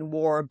genuine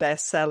war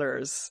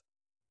bestsellers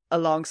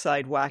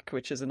alongside WAAC,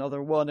 which is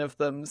another one of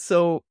them.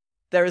 So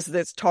there's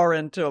this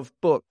torrent of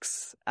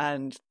books,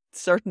 and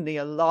certainly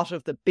a lot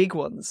of the big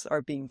ones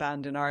are being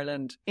banned in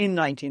Ireland in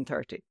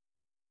 1930.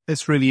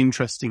 It's really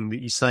interesting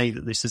that you say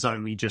that this has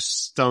only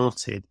just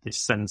started, this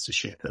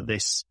censorship at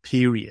this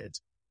period.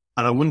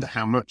 And I wonder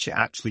how much it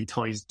actually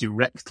ties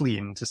directly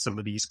into some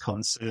of these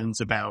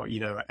concerns about,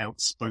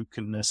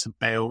 outspokenness,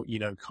 about,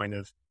 kind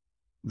of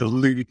the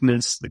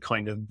lewdness, the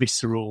kind of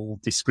visceral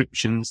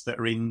descriptions that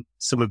are in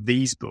some of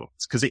these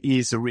books, because it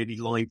is a really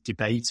live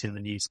debate in the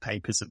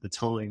newspapers at the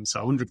time.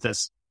 So I wonder if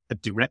there's a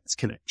direct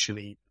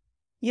connection.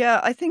 Yeah,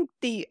 I think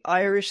the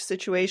Irish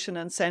situation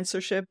and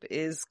censorship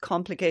is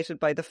complicated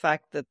by the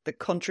fact that the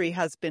country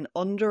has been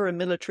under a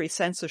military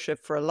censorship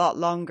for a lot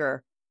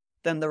longer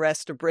than the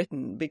rest of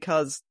Britain,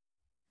 because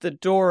the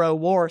Dora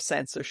War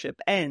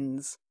censorship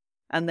ends,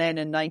 and then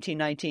in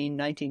 1919,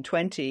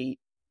 1920,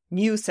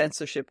 new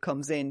censorship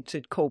comes in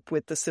to cope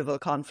with the civil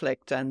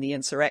conflict and the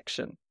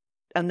insurrection.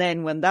 And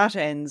then when that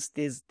ends,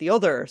 there's the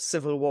other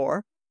civil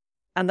war,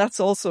 and that's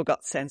also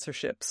got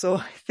censorship. So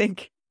I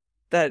think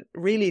that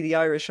really the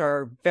Irish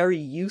are very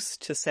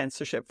used to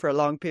censorship for a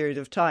long period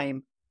of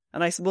time.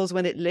 And I suppose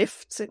when it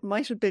lifts, it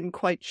might have been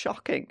quite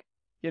shocking,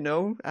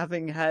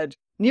 having had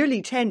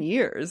nearly 10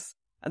 years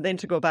and then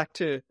to go back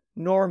to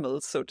normal,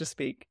 so to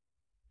speak.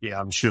 Yeah,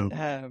 I'm sure.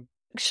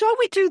 Shall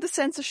we do the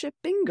censorship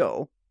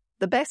bingo?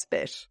 The best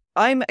bit.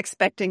 I'm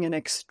expecting an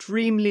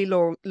extremely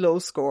low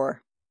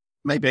score.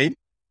 Maybe.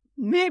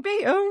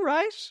 Oh,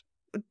 right.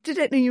 Did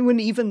anyone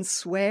even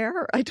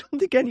swear? I don't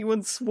think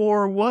anyone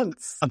swore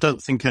once. I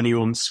don't think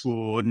anyone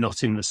swore,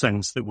 not in the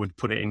sense that would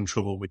put it in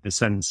trouble with the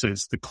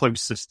censors. The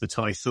closest that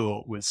I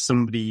thought was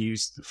somebody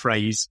used the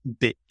phrase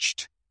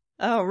bitched.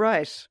 Oh,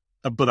 right.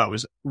 But that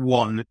was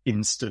one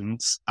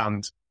instance,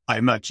 and I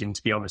imagine,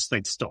 to be honest,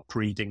 they'd stopped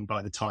reading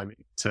by the time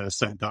it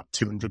sent that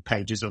 200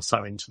 pages or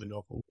so into the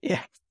novel.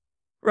 Yeah.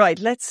 Right,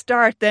 let's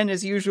start then,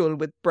 as usual,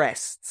 with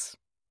breasts.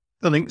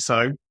 I think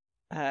so.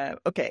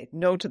 Okay,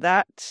 no to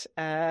that.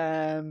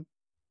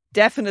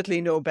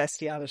 Definitely no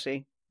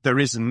bestiality. There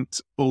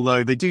isn't,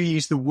 although they do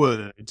use the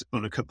word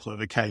on a couple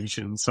of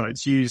occasions. So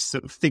it's used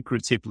sort of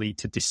figuratively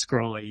to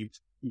describe,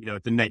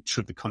 the nature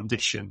of the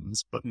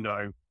conditions. But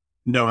no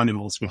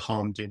animals were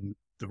harmed in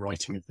the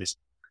writing of this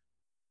book.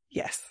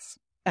 Yes.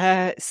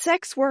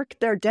 Sex work,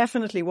 there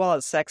definitely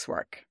was sex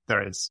work.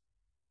 There is.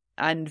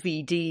 And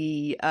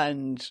VD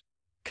and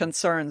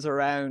concerns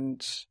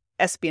around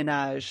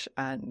espionage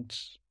and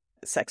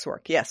sex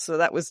work. Yes, so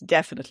that was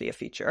definitely a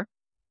feature.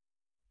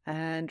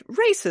 And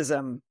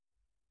racism.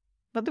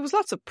 But there was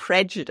lots of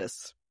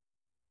prejudice.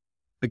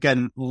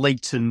 Again,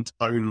 latent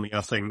only,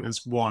 I think.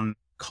 There's one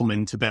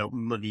comment about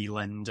money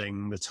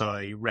lending that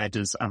I read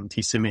as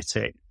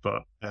anti-Semitic,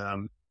 but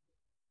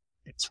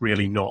it's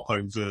really not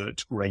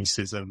overt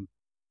racism.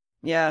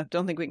 Yeah,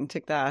 don't think we can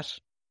tick that.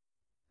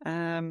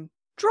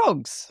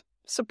 Drugs.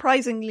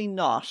 Surprisingly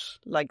not.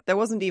 Like, there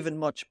wasn't even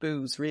much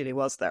booze, really,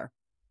 was there?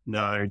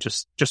 No,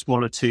 just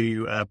one or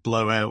two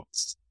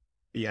blowouts.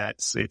 Yeah,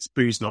 it's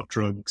booze, not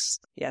drugs.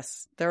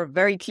 Yes, they're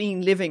very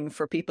clean living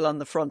for people on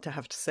the front, I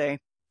have to say.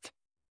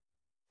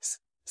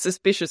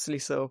 Suspiciously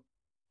so.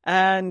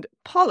 And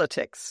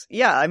politics.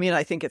 Yeah, I mean,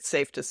 I think it's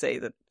safe to say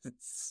that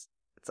it's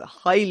a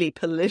highly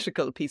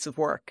political piece of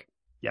work.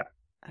 Yeah.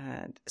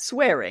 And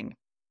swearing.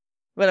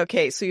 Well,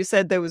 okay, so you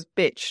said there was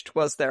bitched,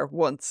 was there,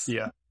 once?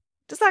 Yeah.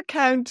 Does that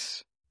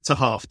count? It's a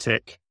half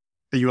tick.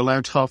 Are you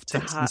allowed half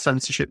ticks in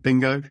censorship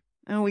bingo?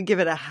 Oh, we give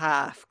it a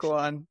half. Go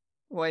on.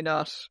 Why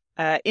not?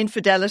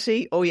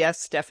 Infidelity. Oh,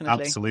 yes,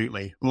 definitely.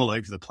 Absolutely. All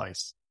over the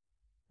place.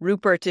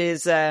 Rupert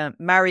is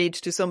married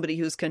to somebody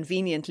who's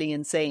conveniently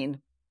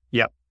insane.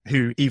 Yeah.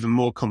 Who even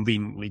more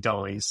conveniently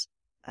dies.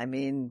 I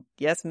mean,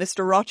 yes,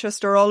 Mr.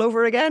 Rochester all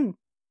over again.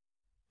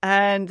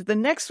 And the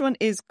next one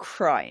is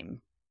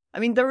crime. I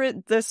mean,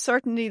 there's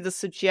certainly the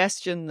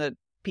suggestion that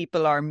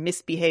people are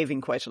misbehaving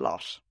quite a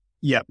lot.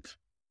 Yep.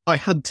 I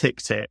had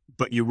ticked it,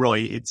 but you're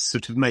right. It's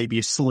sort of maybe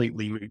a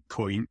slightly moot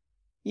point.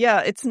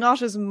 Yeah, it's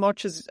not as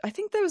much as... I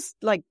think there was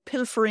like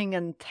pilfering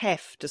and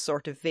theft is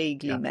sort of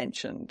vaguely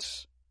mentioned.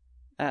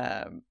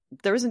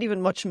 There isn't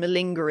even much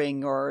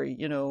malingering or,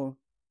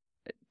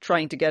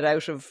 trying to get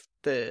out of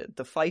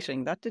the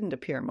fighting. That didn't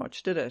appear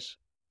much, did it?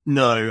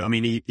 No, I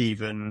mean,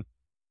 even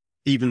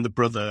the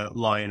brother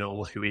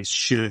Lionel, who is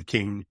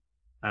shirking,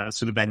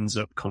 sort of ends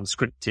up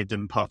conscripted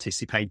and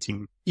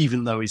participating,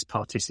 even though his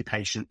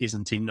participation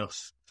isn't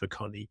enough for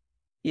Connie.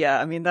 Yeah,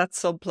 I mean, that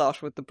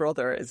subplot with the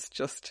brother is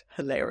just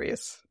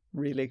hilarious,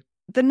 really.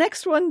 The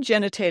next one,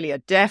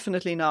 genitalia,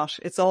 definitely not.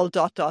 It's all ...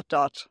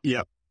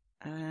 Yeah.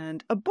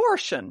 And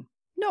abortion.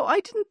 No, I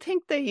didn't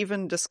think they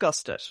even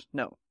discussed it.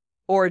 No.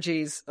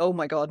 Orgies. Oh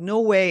my God,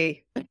 no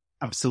way.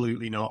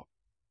 Absolutely not.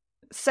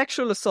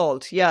 Sexual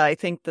assault. Yeah, I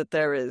think that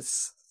there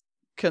is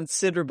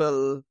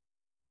considerable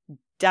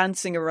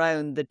dancing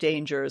around the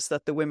dangers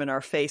that the women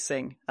are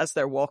facing as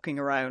they're walking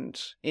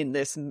around in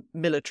this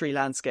military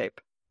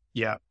landscape.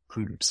 Yeah,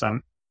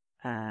 100%.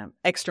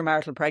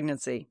 Extramarital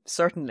pregnancy,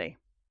 certainly.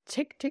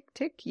 Tick, tick,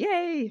 tick,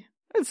 yay.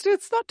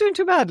 It's not doing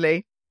too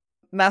badly.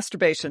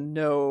 Masturbation,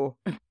 no.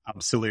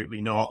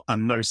 Absolutely not.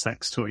 And no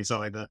sex toys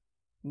either.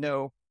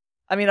 No.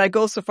 I mean, I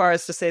go so far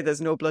as to say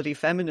there's no bloody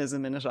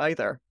feminism in it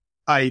either.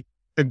 I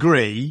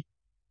agree.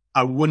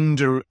 I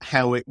wonder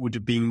how it would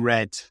have been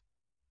read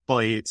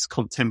by its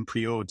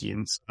contemporary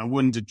audience. I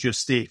wonder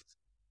just if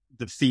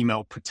the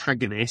female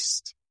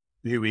protagonist,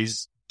 who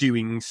is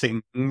doing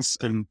things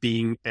and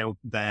being out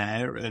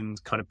there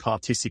and kind of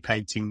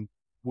participating,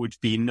 would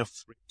be enough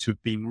for it to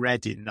have been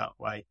read in that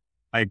way.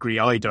 I agree.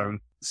 I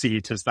don't see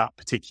it as that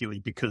particularly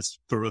because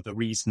for other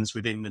reasons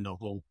within the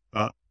novel,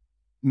 but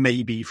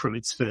maybe from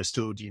its first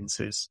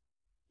audiences.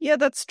 Yeah,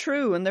 that's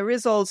true. And there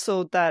is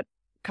also that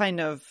kind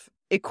of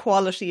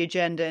equality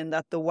agenda in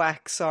that the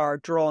WAACs are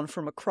drawn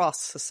from across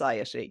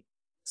society.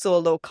 So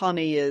although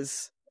Connie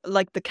is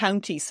like the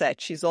county set,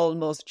 she's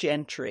almost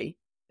gentry.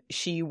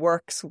 She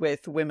works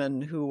with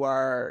women who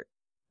are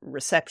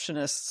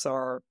receptionists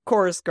or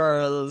chorus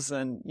girls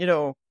and, you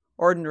know,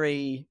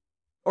 ordinary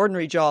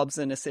jobs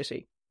in a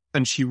city.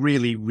 And she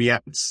really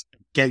reacts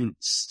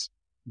against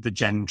the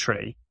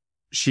gentry.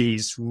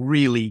 She's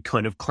really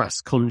kind of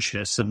class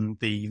conscious, and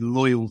the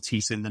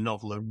loyalties in the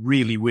novel are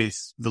really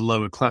with the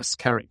lower class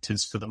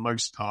characters for the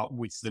most part,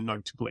 with the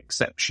notable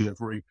exception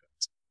of Rupert.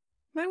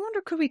 I wonder,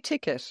 could we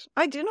tick it?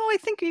 I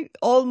think you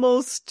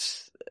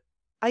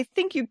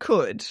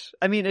could.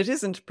 I mean, it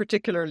isn't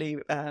particularly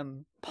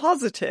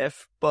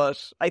positive,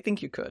 but I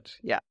think you could,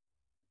 yeah.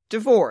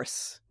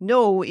 Divorce.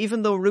 No,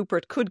 even though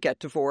Rupert could get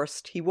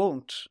divorced, he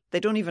won't. They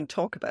don't even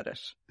talk about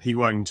it. He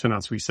won't, and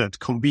as we said,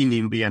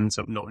 conveniently ends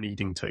up not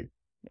needing to.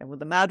 Yeah, well,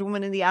 the mad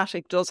woman in the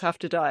attic does have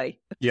to die.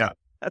 Yeah.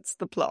 That's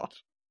the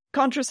plot.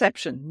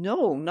 Contraception.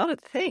 No, not a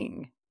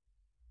thing.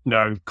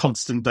 No,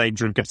 constant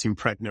danger of getting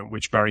pregnant,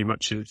 which very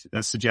much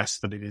suggests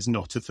that it is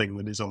not a thing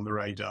that is on the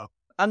radar.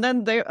 And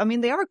then they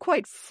are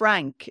quite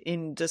frank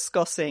in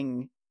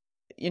discussing,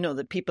 you know,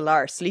 that people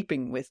are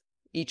sleeping with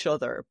each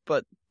other,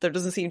 but there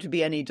doesn't seem to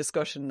be any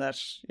discussion that,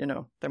 you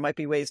know, there might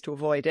be ways to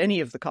avoid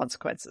any of the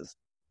consequences.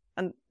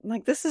 And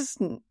like, this is,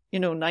 you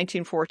know,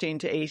 1914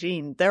 to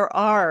 18. There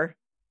are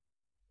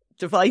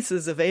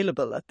devices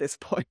available at this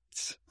point.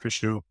 For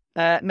sure.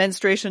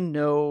 Menstruation,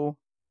 no.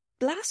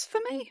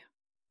 Blasphemy?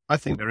 I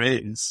think there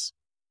is.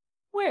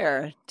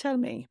 Where? Tell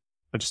me.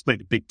 I just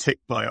made a big tick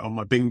by it on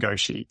my bingo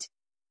sheet.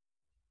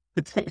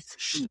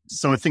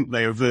 So I think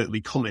they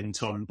overtly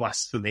comment on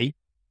blasphemy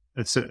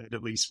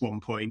at least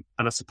one point.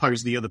 And I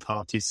suppose the other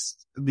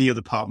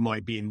part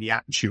might be in the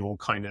actual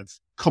kind of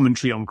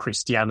commentary on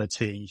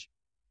Christianity,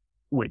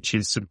 which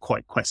is sort of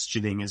quite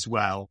questioning as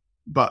well.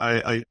 But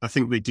I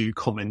think they do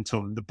comment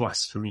on the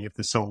blasphemy of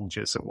the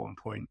soldiers at one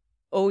point.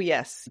 Oh,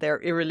 yes.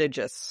 They're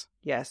irreligious.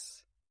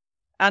 Yes.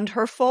 And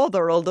her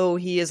father, although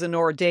he is an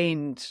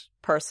ordained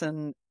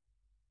person,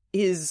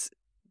 his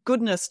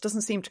goodness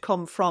doesn't seem to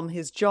come from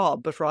his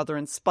job, but rather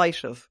in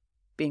spite of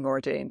being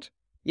ordained.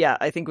 Yeah,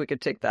 I think we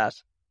could tick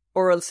that.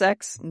 Oral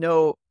sex?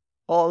 No.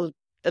 All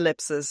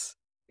ellipses.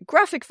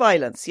 Graphic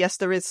violence? Yes,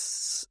 there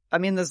is. I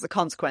mean, there's the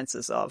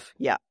consequences of.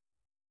 Yeah.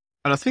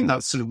 And I think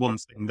that's sort of one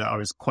thing that I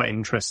was quite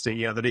interested in,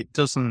 yeah, that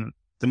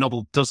the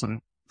novel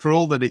doesn't, for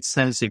all that it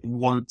says it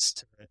wants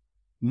to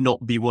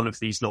not be one of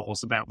these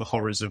novels about the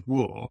horrors of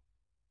war,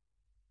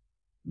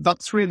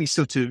 that's really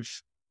sort of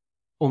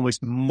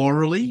almost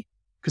morally,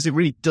 because it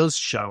really does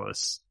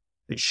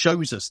it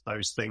shows us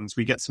those things.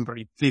 We get some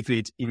very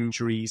vivid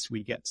injuries.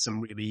 We get some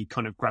really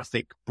kind of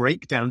graphic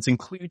breakdowns,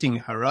 including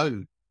her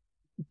own.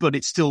 But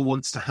it still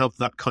wants to have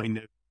that kind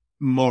of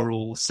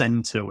moral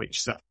center,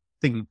 which I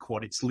think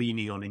what it's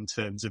leaning on in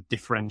terms of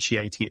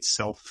differentiating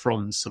itself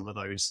from some of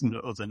those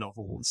other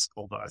novels.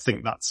 Although I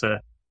think that's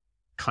a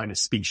kind of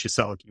specious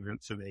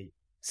argument for me.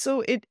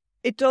 So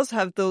it does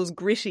have those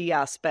gritty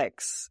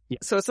aspects. Yeah.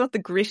 So it's not the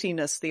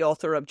grittiness the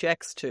author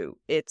objects to.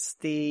 It's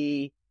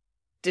the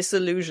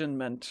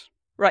disillusionment.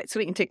 Right, so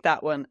we can tick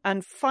that one.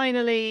 And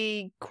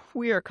finally,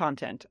 queer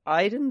content.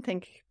 I didn't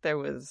think there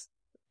was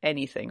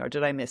anything, or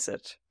did I miss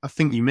it? I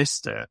think you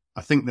missed it.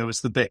 I think there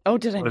was the bit. Oh,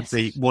 did I miss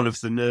it? One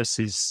of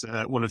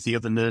the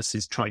other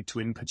nurses tried to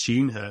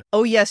importune her.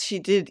 Oh, yes, she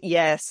did.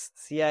 Yes.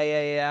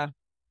 Yeah.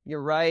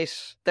 You're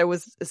right. There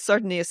was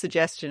certainly a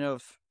suggestion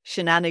of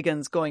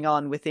shenanigans going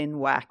on within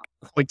WAAC.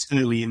 quite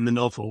early in the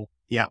novel.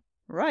 Yeah.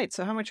 Right.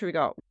 So how much have we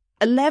got?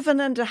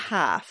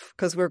 11.5,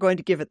 because we're going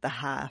to give it the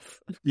half.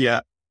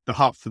 Yeah. The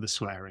half for the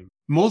swearing.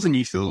 More than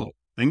you thought,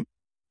 I think.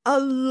 A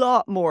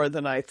lot more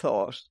than I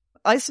thought.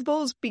 I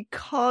suppose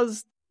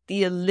because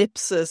the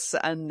ellipsis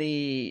and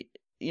the,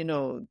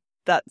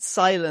 that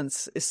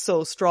silence is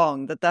so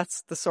strong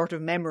that's the sort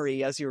of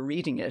memory as you're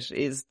reading it,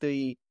 is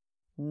the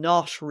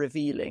not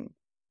revealing.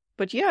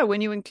 But yeah,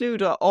 when you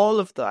include all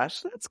of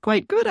that, that's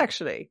quite good,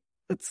 actually.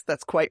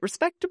 That's quite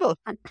respectable.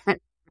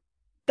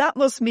 That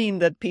must mean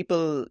that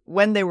people,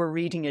 when they were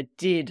reading it,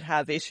 did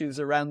have issues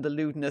around the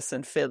lewdness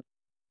and filth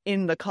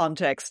in the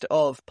context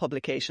of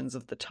publications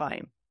of the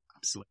time.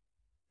 Absolutely.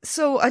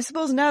 So I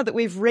suppose now that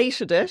we've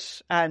rated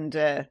it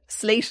and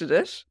slated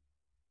it,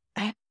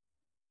 I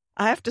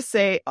have to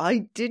say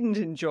I didn't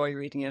enjoy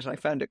reading it. I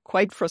found it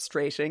quite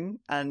frustrating,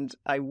 and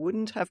I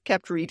wouldn't have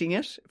kept reading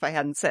it if I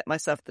hadn't set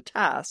myself the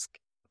task.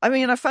 I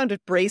mean, I found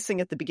it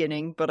bracing at the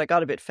beginning, but I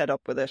got a bit fed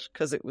up with it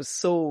because it was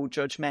so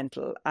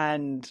judgmental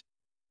and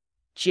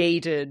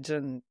jaded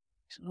and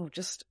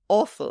just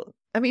awful.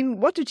 I mean,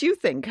 what did you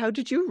think? How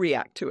did you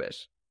react to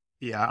it?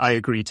 Yeah, I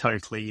agree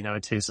totally.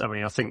 It is. I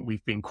mean, I think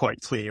we've been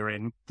quite clear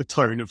in the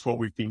tone of what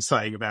we've been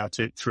saying about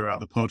it throughout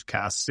the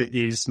podcast. It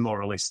is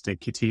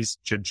moralistic. It is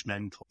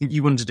judgmental.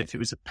 You wondered if it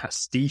was a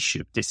pastiche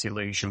of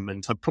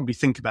disillusionment. I'd probably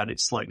think about it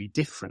slightly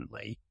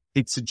differently.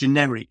 It's a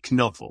generic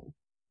novel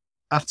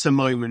at a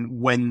moment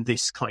when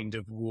this kind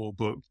of war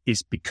book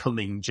is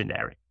becoming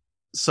generic.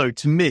 So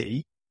to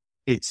me,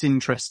 it's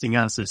interesting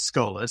as a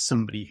scholar,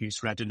 somebody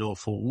who's read an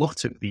awful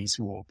lot of these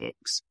war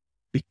books,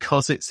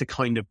 because it's a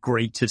kind of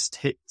greatest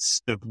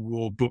hits of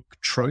war book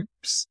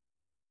tropes.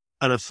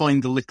 And I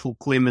find the little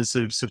glimmers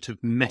of sort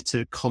of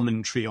meta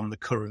commentary on the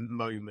current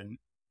moment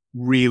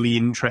really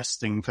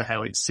interesting for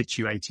how it's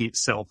situating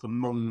itself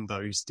among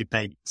those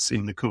debates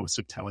in the course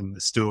of telling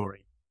the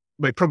story.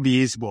 But it probably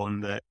is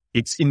one that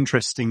it's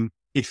interesting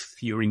if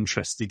you're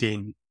interested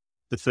in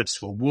the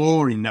First World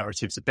War, in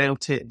narratives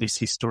about it, this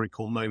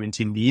historical moment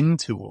in the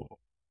interwar.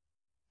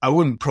 I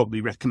wouldn't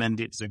probably recommend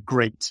it as a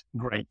great,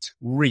 great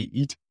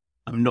read.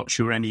 I'm not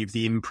sure any of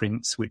the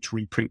imprints which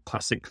reprint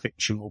classic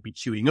fiction will be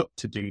queuing up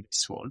to do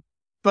this one.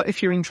 But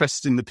if you're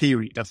interested in the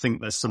period, I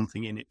think there's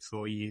something in it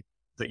for you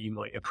that you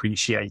might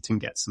appreciate and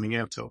get something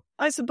out of.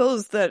 I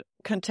suppose that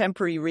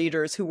contemporary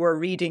readers who were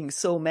reading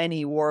so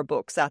many war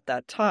books at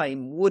that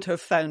time would have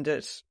found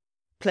it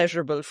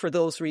pleasurable for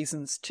those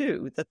reasons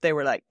too, that they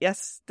were like,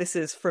 yes, this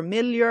is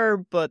familiar,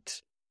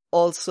 but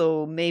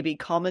also maybe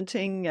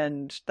commenting,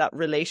 and that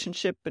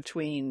relationship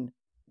between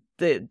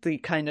the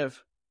kind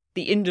of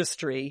the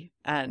industry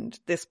and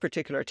this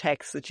particular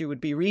text that you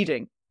would be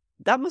reading.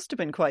 That must have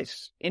been quite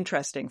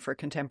interesting for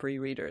contemporary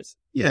readers.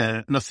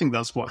 Yeah, and I think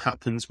that's what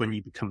happens when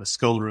you become a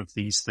scholar of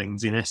these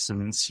things. In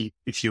essence,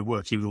 if you're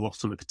working a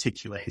lot on a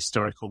particular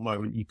historical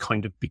moment, you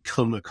kind of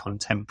become a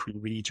contemporary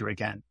reader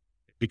again.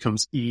 It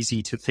becomes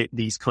easy to fit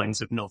these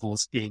kinds of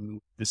novels in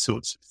the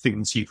sorts of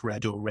things you've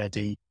read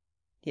already.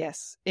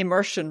 Yes,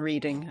 immersion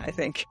reading, I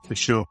think. For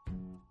sure.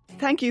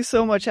 Thank you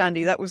so much,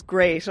 Andy. That was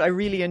great. I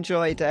really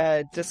enjoyed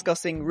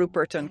discussing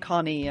Rupert and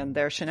Connie and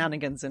their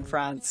shenanigans in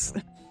France.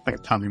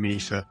 Thanks, Tammy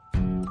Misha.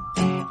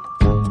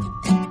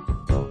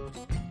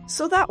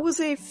 So that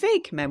was a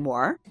fake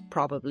memoir,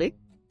 probably,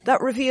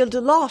 that revealed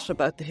a lot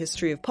about the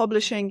history of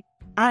publishing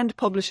and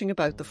publishing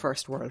about the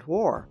First World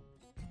War.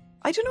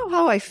 I don't know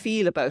how I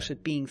feel about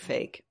it being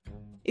fake.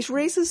 It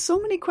raises so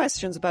many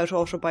questions about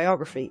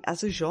autobiography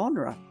as a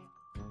genre.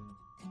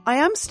 I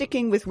am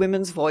sticking with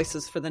women's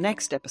voices for the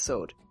next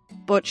episode,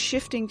 but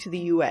shifting to the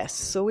US,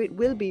 so it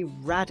will be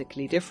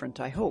radically different,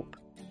 I hope.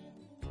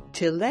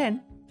 Till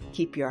then,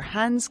 keep your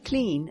hands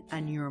clean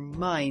and your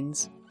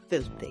minds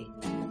filthy.